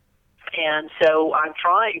 And so I'm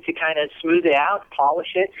trying to kind of smooth it out,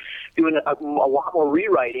 polish it, doing a lot more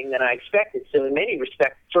rewriting than I expected. So in many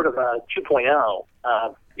respects, sort of a 2.0,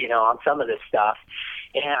 on some of this stuff.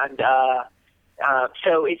 And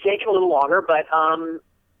so it's taking a little longer, but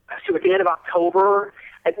so at the end of October,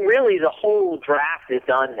 really the whole draft is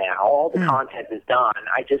done now. All the content is done.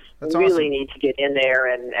 I just really need to get in there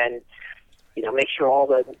and make sure all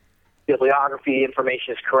the bibliography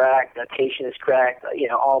information is correct, notation is correct,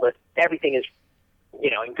 everything is,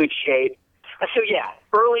 in good shape. So yeah,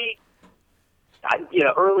 early,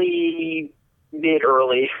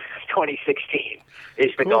 mid-early 2016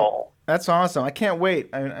 is the goal. That's awesome. I can't wait.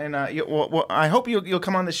 I hope you'll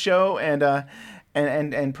come on the show and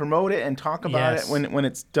promote it and talk about it when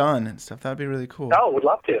it's done and stuff. That'd be really cool. Oh, would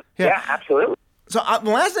love to. Yeah, absolutely. So the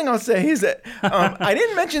last thing I'll say is that I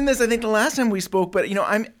didn't mention this. I think the last time we spoke, but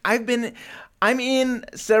I'm in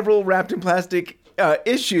several Wrapped in Plastic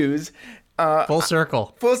issues. Full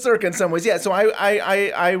circle in some ways. Yeah. So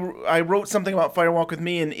I wrote something about Firewalk with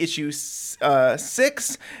Me in issue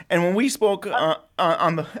 6, and when we spoke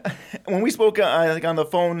on the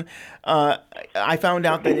phone, I found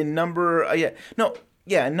out that in number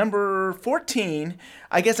 14,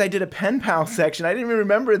 I guess I did a pen pal section. I didn't even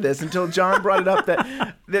remember this until John brought it up that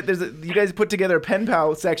you guys put together a pen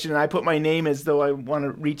pal section, and I put my name as though I want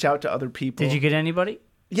to reach out to other people. Did you get anybody?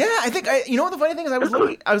 Yeah, I think the funny thing is I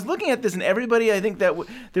was looking at this, and everybody, I think that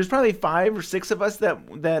there's probably 5 or 6 of us that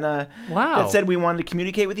said we wanted to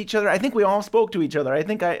communicate with each other. I think we all spoke to each other. I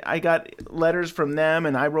think I got letters from them,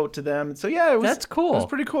 and I wrote to them. So yeah, that's cool. It was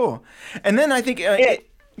pretty cool. And then I think yeah.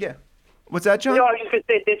 What's that, John? I was just going to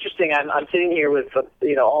say, it's interesting. I'm sitting here with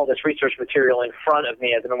all this research material in front of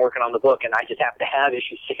me as I've been working on the book, and I just happen to have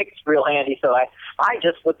issue 6. It's real handy, so I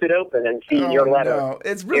just flipped it open and see your letter. No,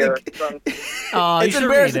 it's really. It's embarrassing.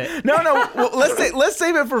 Read it. No. Well, let's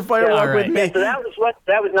save it for Firewalk with Me. Yeah, so that was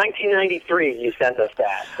 1993. You sent us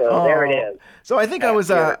that. So there it is. So I think I was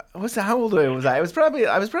how old was I? I was probably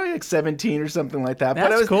like 17 or something like that.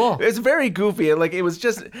 That's cool. It was very goofy. Like it was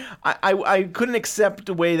just I couldn't accept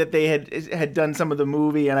the way that they had done some of the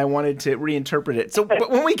movie, and I wanted to reinterpret it. So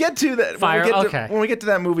but when we get to that, when we get to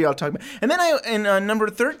that movie, I'll talk about. And then in number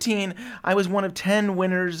 13, I was one of 10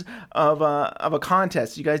 winners of a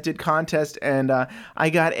contest. You guys did contest, and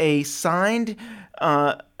I got a signed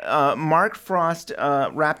Mark Frost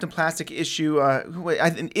Wrapped in Plastic issue,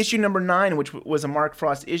 issue number 9, which was a Mark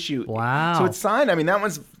Frost issue. Wow! So it's signed. I mean,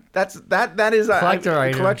 that is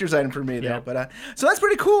a collector's item for me, though. Yep. But so that's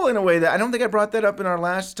pretty cool in a way. That I don't think I brought that up in our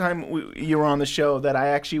last time you were on the show. That I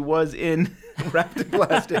actually was in Wrapped in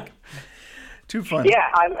Plastic. Too fun. Yeah,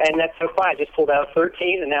 and that's so fun. I just pulled out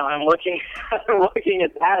 13, and now I'm looking at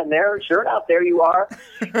that, and sure enough, there you are.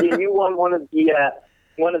 You won one of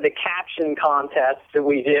the caption contests that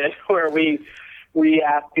we did, where we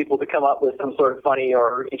asked people to come up with some sort of funny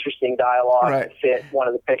or interesting dialogue to fit one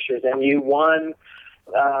of the pictures, and you won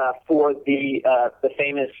for the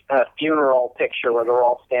famous funeral picture where they're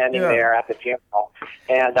all standing there at the funeral.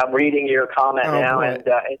 And I'm reading your comment now, boy. And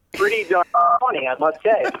it's pretty darn funny, I must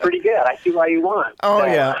say. It's pretty good. I see why you won. Oh,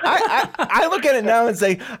 yeah. I look at it now and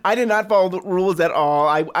say, I did not follow the rules at all.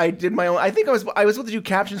 I did my own. I think I was supposed to do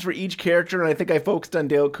captions for each character, and I think I focused on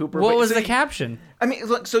Dale Cooper. What was the caption? I mean,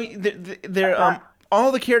 look, so they're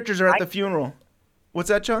all the characters are at the funeral. What's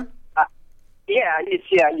that, John?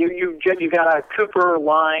 You got a Cooper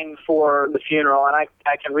line for the funeral, and I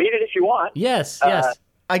can read it if you want. Yes.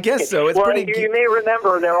 I guess so. It's pretty. You may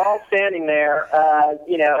remember they're all standing there.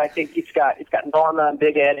 I think it's got Norma and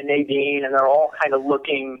Big Ed and Nadine, and they're all kind of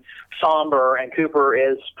looking somber, and Cooper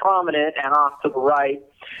is prominent and off to the right.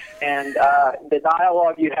 And the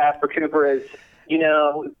dialogue you have for Cooper is,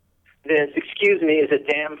 this, excuse me, is a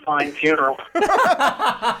damn fine funeral.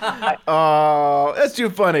 Oh, that's too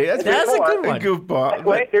funny. That's a good one. Goofball.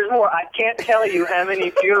 Wait, there's more. I can't tell you how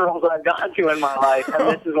many funerals I've gone to in my life, and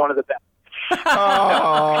this is one of the best.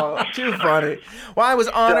 Oh, too funny. Well, I was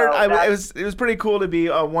honored. It was pretty cool to be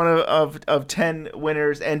one of 10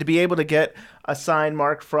 winners, and to be able to get a signed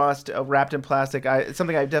Mark Frost Wrapped in Plastic. It's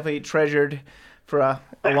something I've definitely treasured for a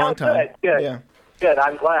long time. Good. Yeah. Good.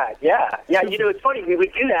 I'm glad. Yeah. It's funny. We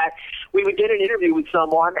would do that. We would get an interview with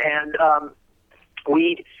someone, and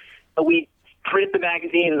we'd print the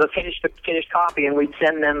magazine, the finished copy, and we'd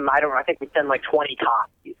send them. I think we'd send like 20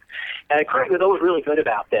 copies. And Craig was always really good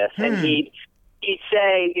about this, and he'd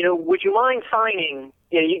say, would you mind signing?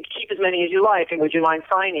 You can keep as many as you like, and would you mind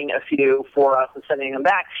signing a few for us and sending them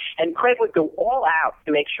back? And Craig would go all out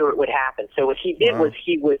to make sure it would happen. So what he did was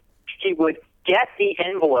he would get the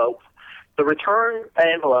envelope, the return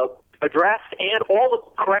envelope, addressed, and all the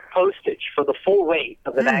correct postage for the full weight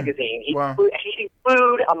of the magazine. He'd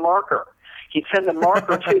include a marker. He'd send the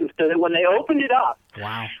marker too, so that when they opened it up,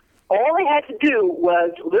 all they had to do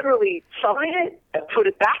was literally sign it and put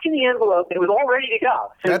it back in the envelope, and it was all ready to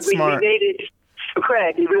go. So That's smart. He made it.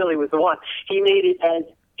 Craig, he really was the one. He made it as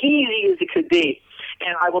easy as it could be,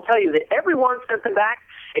 and I will tell you that everyone sent them back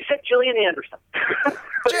except Gillian Anderson.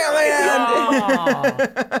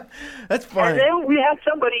 Jillian! That's funny. And then we had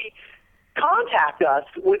somebody contact us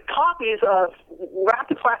with copies of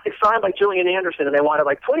Wrapped in Plastic signed by Gillian Anderson, and they wanted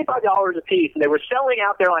like $25 a piece, and they were selling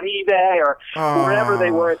out there on eBay or wherever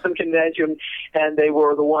they were at some convention, and they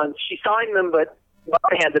were the ones. She signed them, but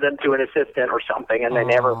handed them to an assistant or something, and they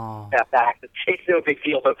never got back. It's no big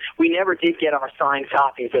deal, but we never did get our signed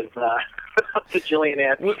copies of to Gillian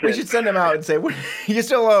Anderson. We should send them out and say, you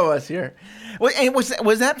still owe us here. And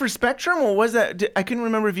was that for Spectrum, or was that? I couldn't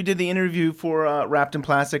remember if you did the interview for Wrapped in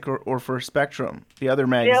Plastic or for Spectrum, the other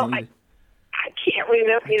magazine. I can't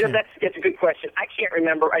remember. That's a good question. I can't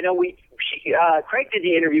remember. I know Craig did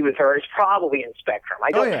the interview with her. It's probably in Spectrum.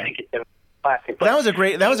 I don't think it's in Plastic. But that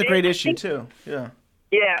was a great issue too. Yeah.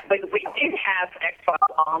 Yeah, but we did have X-Files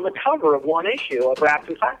on the cover of one issue of Wrapped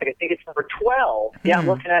in Plastic. I think it's number 12. Yeah, I'm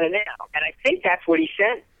looking at it now. And I think that's what he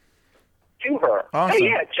sent to her. Awesome. Oh,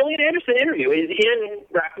 yeah, Gillian Anderson interview is in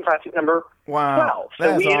Wrapped in Plastic number 12. So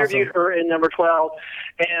That's we interviewed awesome. her in number 12.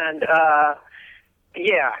 And,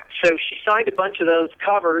 so she signed a bunch of those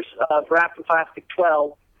covers of Wrapped in Plastic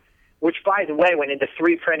 12, which, by the way, went into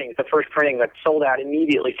 3 printings. The first printing that sold out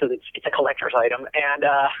immediately, so it's a collector's item. And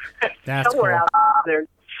somewhere out there,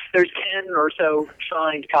 there's 10 or so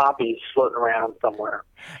signed copies floating around somewhere.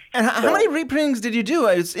 And how many reprintings did you do?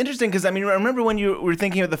 It's interesting because, I remember when you were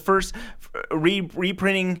thinking of the first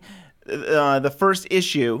reprinting the first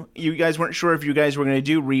issue, you guys weren't sure if you guys were going to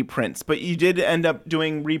do reprints, but you did end up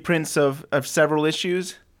doing reprints of several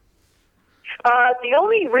issues? The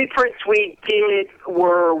only reprints we did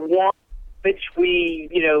were one which we,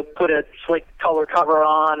 put a slick color cover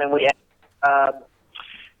on, and we had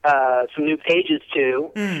some new pages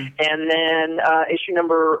to. And then issue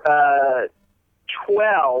number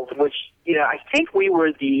 12, which, I think we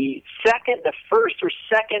were the first or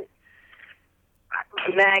second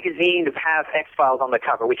magazine to have X-Files on the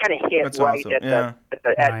cover. We kind of hit That's right awesome.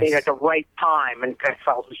 at the right time, and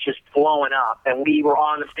X-Files was just blowing up, and we were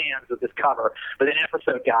on the stands with this cover with an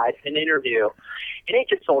episode guide, an interview, and it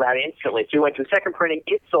just sold out instantly. So we went to the second printing,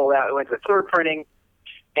 it sold out. We went to the third printing,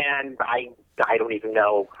 and I don't even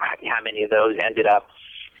know how many of those ended up.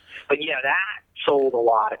 But yeah, that sold a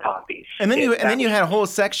lot of copies. And then you had a whole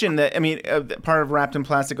section that part of Wrapped in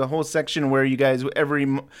Plastic, a whole section where you guys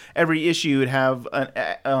every issue would have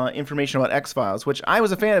information about X-Files, which I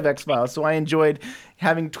was a fan of X-Files, so I enjoyed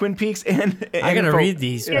having Twin Peaks and I gotta read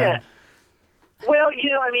these. Yeah. Well,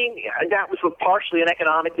 that was partially an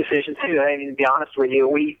economic decision too. To be honest with you,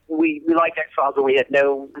 we liked X-Files, but we had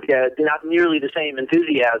not nearly the same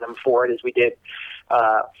enthusiasm for it as we did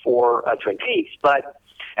for Twin Peaks. But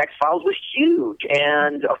X-Files was huge,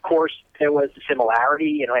 and of course there was the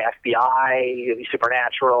similarity, FBI,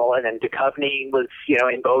 Supernatural, and then Duchovny was,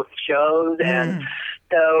 in both shows, and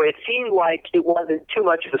so it seemed like it wasn't too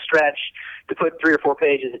much of a stretch to put 3 or 4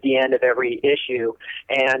 pages at the end of every issue,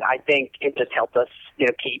 and I think it just helped us,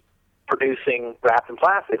 keep producing Wrapped in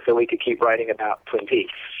Plastic so we could keep writing about Twin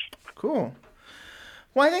Peaks. Cool.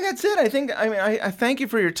 Well, I think that's it. I thank you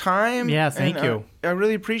for your time. Yeah, thank you. I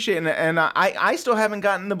really appreciate it. And I still haven't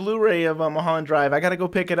gotten the Blu-ray of Mulholland Drive. I got to go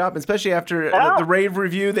pick it up, especially after the rave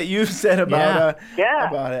review that you said about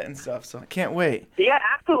it and stuff. So I can't wait. Yeah,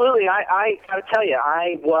 absolutely. I got to tell you,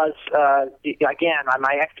 I was, again,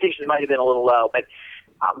 my expectations might have been a little low, but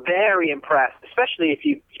I'm very impressed, especially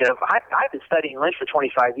if I've been studying Lynch for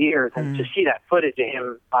 25 years, and to see that footage of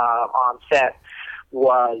him on set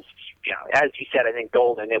was, as you said, I think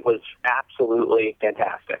golden. It was absolutely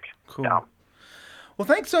fantastic. Cool. Well,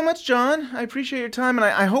 thanks so much, John. I appreciate your time, and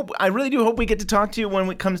I really do hope we get to talk to you when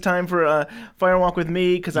it comes time for Firewalk with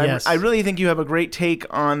Me, because I really think you have a great take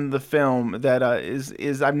on the film that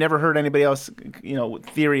is I've never heard anybody else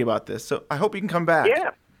theory about this. So I hope you can come back.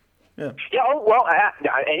 Yeah. Oh, well,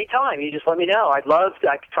 anytime. You just let me know. I could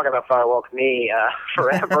talk about Firewalk with Me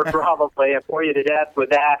forever, probably. I bore you to death with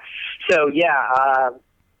that. So,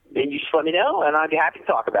 then you just let me know, and I'd be happy to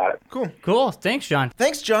talk about it. Cool. Thanks, John.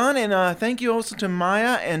 Thanks, John, and thank you also to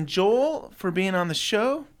Maya and Joel for being on the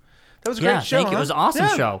show. That was a great show. Thank you. Huh? It was an awesome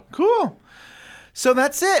show. Cool. So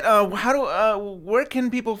that's it. Where can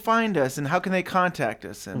people find us, and how can they contact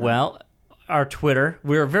us? And, Well, our Twitter.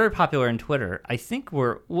 We're very popular on Twitter. I think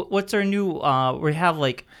what's our new?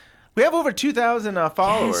 We have over 2,000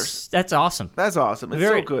 followers. Yes, that's awesome. That's awesome. It's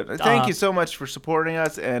so good. Thank you so much for supporting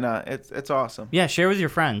us, and it's awesome. Yeah, share with your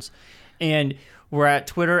friends. And we're at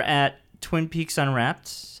Twitter at Twin Peaks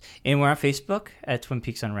Unwrapped. And we're on Facebook at Twin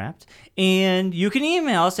Peaks Unwrapped. And you can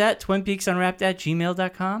email us at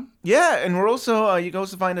twinpeaksunwrapped@gmail.com. Yeah, and we're also, you can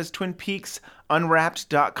also find us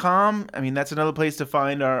twinpeaksunwrapped.com. I mean, that's another place to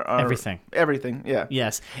find our everything. Everything, yeah.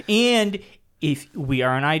 Yes. And if we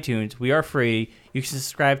are on iTunes, we are free. You can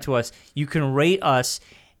subscribe to us. You can rate us.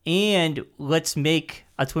 And let's make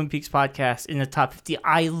a Twin Peaks podcast in the top 50.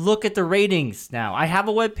 I look at the ratings now. I have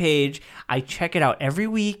a webpage. I check it out every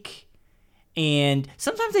week. And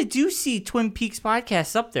sometimes I do see Twin Peaks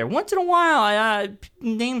podcasts up there. Once in a while,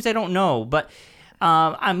 names I don't know, but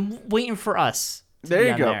I'm waiting for us to there be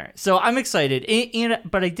you on go. there. So I'm excited.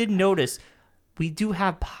 But I did notice we do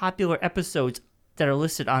have popular episodes that are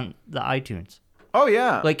listed on the iTunes. Oh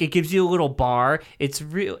yeah, like it gives you a little bar. It's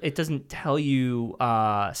real. It doesn't tell you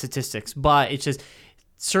statistics, but it's just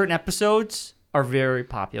certain episodes are very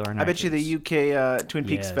popular. I bet you the UK Twin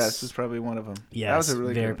Peaks Fest was probably one of them. Yeah, that was a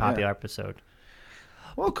really very good, popular episode.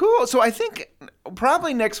 Well, cool. So I think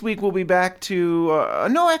probably next week we'll be back to.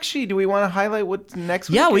 No, actually, do we want to highlight what next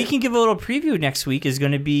week? Yeah, we is? can give a little preview. Next week is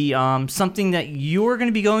going to be something that you're going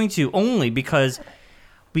to be going to only because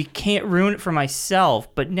we can't ruin it for myself.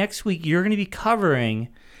 But next week you're going to be covering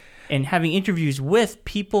and having interviews with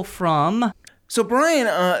people from. So, Brian,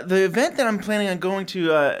 the event that I'm planning on going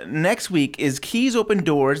to next week is Keys Open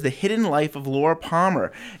Doors, The Hidden Life of Laura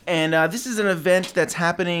Palmer. And this is an event that's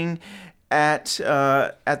happening at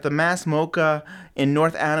the Mass MoCA in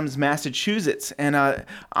North Adams, Massachusetts. And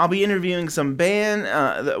I'll be interviewing some band,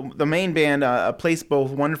 the main band, A Place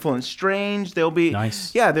Both Wonderful and Strange. They'll be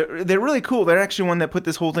nice. Yeah, they're really cool. They're actually one that put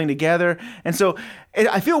this whole thing together. And so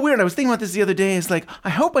I feel weird. I was thinking about this the other day. It's like, I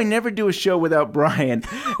hope I never do a show without Brian.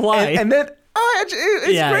 Why? And then... Oh, it's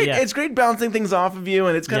great. Yeah. It's great bouncing things off of you,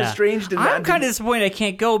 and it's kind of strange to. I'm kind of disappointed I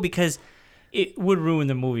can't go because it would ruin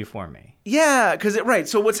the movie for me. Yeah, right.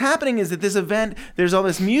 So what's happening is that this event, there's all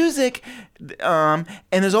this music, and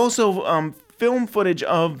there's also film footage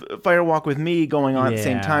of Fire Walk with Me going on at the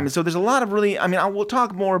same time. And so there's a lot of really. I mean, we'll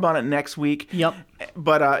talk more about it next week. Yep.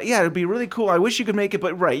 But yeah, it'd be really cool. I wish you could make it,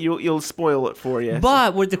 but you'll spoil it for you.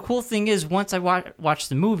 But what the cool thing is, once I watch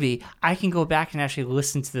the movie, I can go back and actually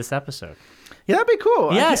listen to this episode. Yeah, that'd be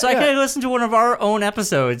cool. Yeah, so I can listen to one of our own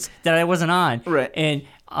episodes that I wasn't on. Right. And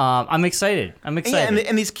I'm excited. Yeah,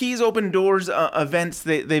 and these Keys Open Doors events,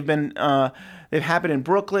 they've been they've happened in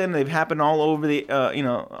Brooklyn. They've happened all over the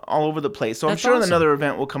all over the place. So I'm sure another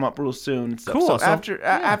event will come up real soon. And stuff. Cool. So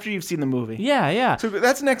after you've seen the movie. Yeah. So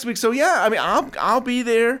that's next week. So yeah, I mean I'll be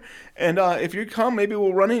there, and if you come, maybe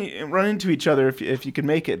we'll run into each other if you can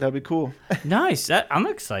make it. That'd be cool. Nice. I'm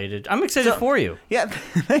excited. I'm excited for you. Yeah.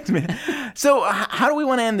 Thanks, man. So how do we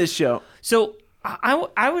want to end this show? So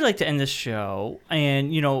I would like to end this show,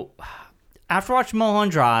 and after watching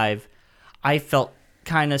Mulholland Drive, I felt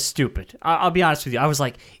kind of stupid. I'll be honest with you. I was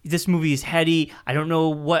like, this movie is heady. I don't know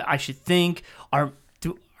what I should think.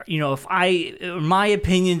 If my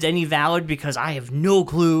opinion's any valid because I have no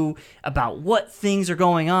clue about what things are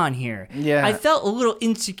going on here. Yeah. I felt a little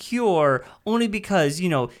insecure only because,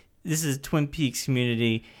 this is a Twin Peaks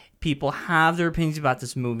community. People have their opinions about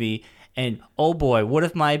this movie. And oh boy, what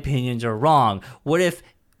if my opinions are wrong? What if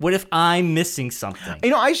I'm missing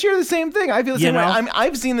something? I share the same thing. I feel the same way.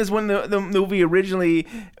 I've seen this when the movie originally,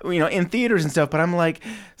 in theaters and stuff. But I'm like,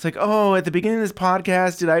 it's like, oh, at the beginning of this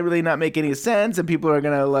podcast, did I really not make any sense? And people are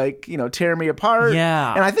gonna tear me apart.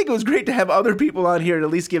 Yeah. And I think it was great to have other people on here to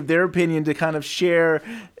at least give their opinion to kind of share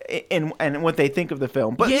and what they think of the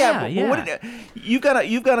film. But you've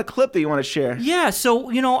got a clip that you want to share. Yeah. So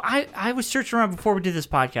I was searching around before we did this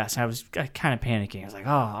podcast, and I was kind of panicking. I was like,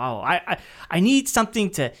 I need something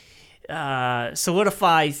to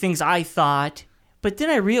solidify things I thought, but then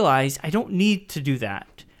I realized I don't need to do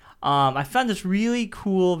that. I found this really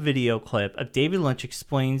cool video clip of David Lynch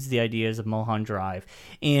explains the ideas of Mulholland Drive,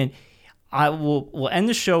 and we'll end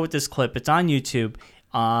the show with this clip. It's on YouTube.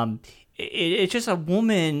 It's just a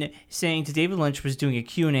woman saying to David Lynch was doing a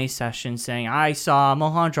Q&A session saying, I saw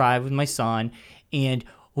Mulholland Drive with my son, and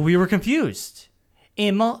we were confused.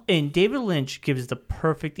 And David Lynch gives the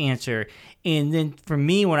perfect answer. And then for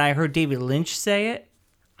me, when I heard David Lynch say it,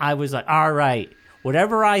 I was like, all right,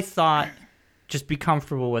 whatever I thought, just be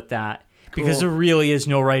comfortable with that. Because Cool. there really is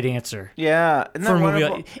no right answer. Yeah, isn't that For a movie.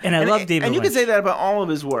 wonderful? And I love David And you Lynch. can say that about all of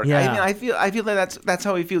his work. Yeah. I mean, I feel that that's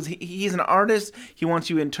how he feels. He's an artist. He wants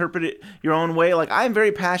you to interpret it your own way. Like, I'm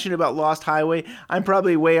very passionate about Lost Highway. I'm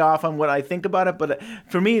probably way off on what I think about it, but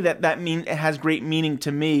for me, it has great meaning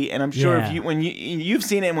to me. And I'm sure if when you've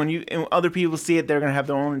seen it, and when other people see it, they're gonna have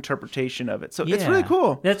their own interpretation of it. So it's really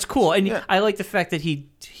cool. That's cool, and I like the fact that he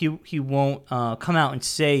won't come out and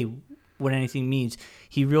say what anything means.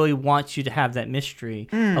 He really wants you to have that mystery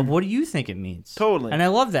of what do you think it means. Totally. And I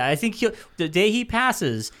love that. I think the day he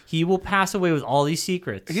passes, he will pass away with all these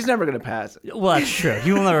secrets. He's never going to pass. Well, that's true.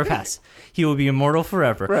 He will never pass. He will be immortal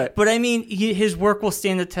forever. Right. But I mean, his work will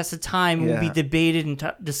stand the test of time, will be debated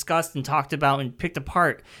and discussed and talked about and picked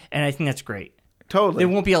apart. And I think that's great. Totally. It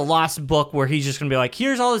won't be a lost book where he's just going to be like,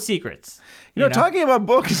 here's all the secrets. You know, talking about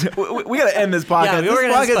books, we got to end this podcast. Yeah,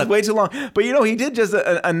 this podcast is way too long. But, he did just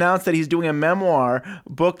announce that he's doing a memoir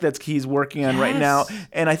book that he's working on right now.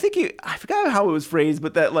 And I think I forgot how it was phrased,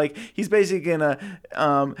 but that, like, he's basically going to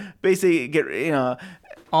get,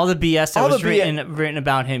 all the BS that was written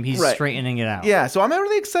about him, he's straightening it out. Yeah, so I'm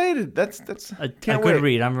really excited. That's a good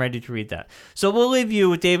read. I'm ready to read that. So we'll leave you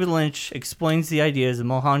with David Lynch Explains the Ideas of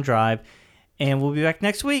Mulholland Drive, and we'll be back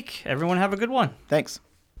next week. Everyone have a good one. Thanks.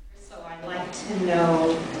 I'd like to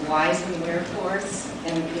know the whys and wherefores,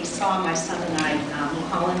 and we saw my son and I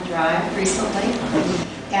Mulholland Drive recently,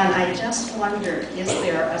 and I just wondered, is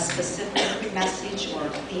there a specific message or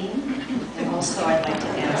theme? And also I'd like to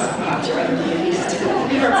ask about your other movies too.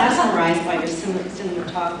 We were mesmerized by your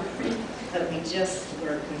cinematography, but we just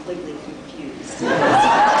were completely confused.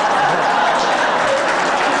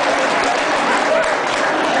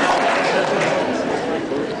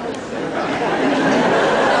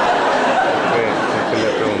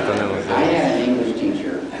 I had an English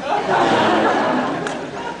teacher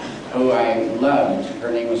who I loved.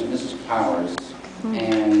 Her name was Mrs. Powers.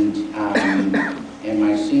 And in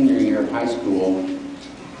my senior year of high school,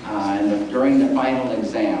 during the final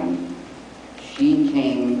exam, she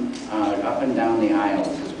came up and down the aisles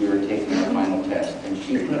as we were taking the final test. And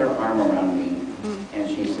she put her arm around me and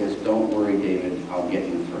she says, "Don't worry, David, I'll get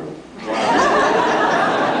you through."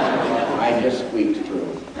 I just squeaked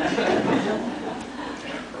through.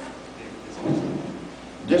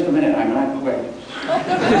 Just a minute, I'm not quick.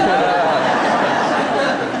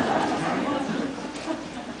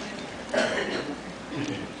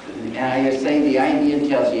 You say the idea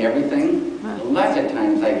tells you everything. Lots of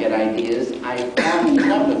times I get ideas, I fall in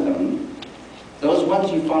love with them. Those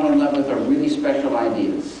ones you fall in love with are really special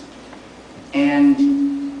ideas. And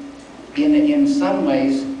in some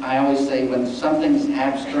ways, I always say when something's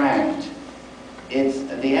abstract,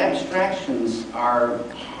 the abstractions are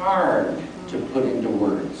hard to put into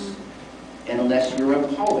words unless you're a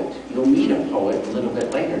poet. You'll meet a poet a little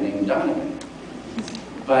bit later named Donovan.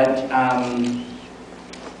 But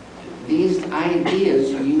these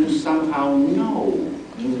ideas you somehow know.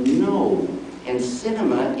 And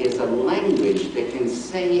cinema is a language that can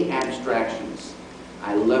say abstractions.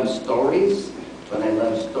 I love stories, but I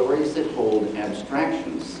love stories that hold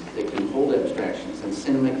abstractions, that can hold abstractions. And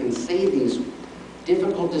cinema can say these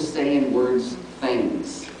difficult to say in words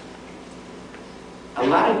things. A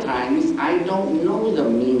lot of times, I don't know the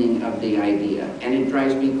meaning of the idea, and it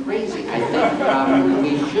drives me crazy. I think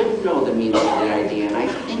we should know the meaning of the idea, and I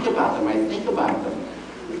think about them.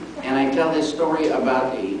 And I tell this story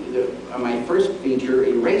about my first feature,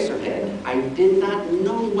 Eraserhead. I did not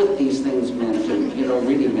know what these things meant,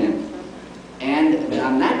 really meant. And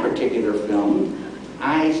on that particular film,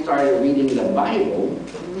 I started reading the Bible,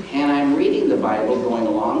 and I'm reading the Bible going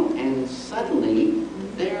along, and suddenly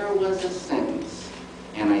there was a sentence.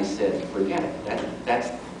 And I said, forget it.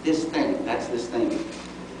 That's this thing.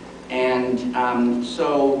 And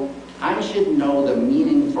so I should know the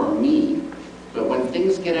meaning for me. But when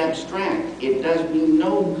things get abstract, it does me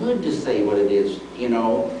no good to say what it is.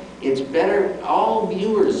 It's better. All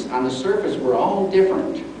viewers on the surface, we're all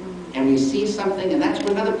different. And we see something, and that's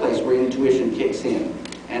another place where intuition kicks in.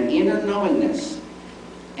 And inner knowingness.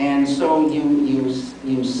 And so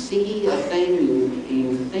you see a thing,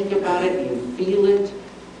 you think about it, you feel it,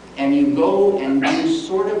 and you go and you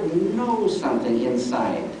sort of know something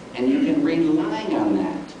inside, and you can rely on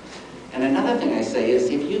that. And another thing I say is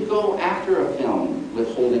if you go after a film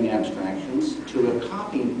with holding abstractions to a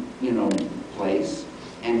coffee, place,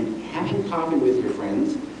 and having coffee with your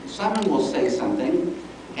friends, someone will say something,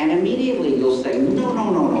 and immediately you'll say,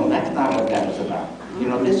 no, that's not what that was about.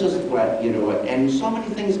 This is what, and so many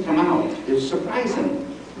things come out. It's surprising.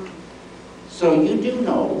 So you do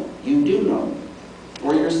know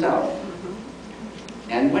for yourself.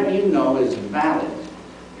 And what you know is valid.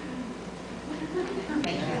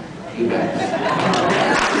 You bet.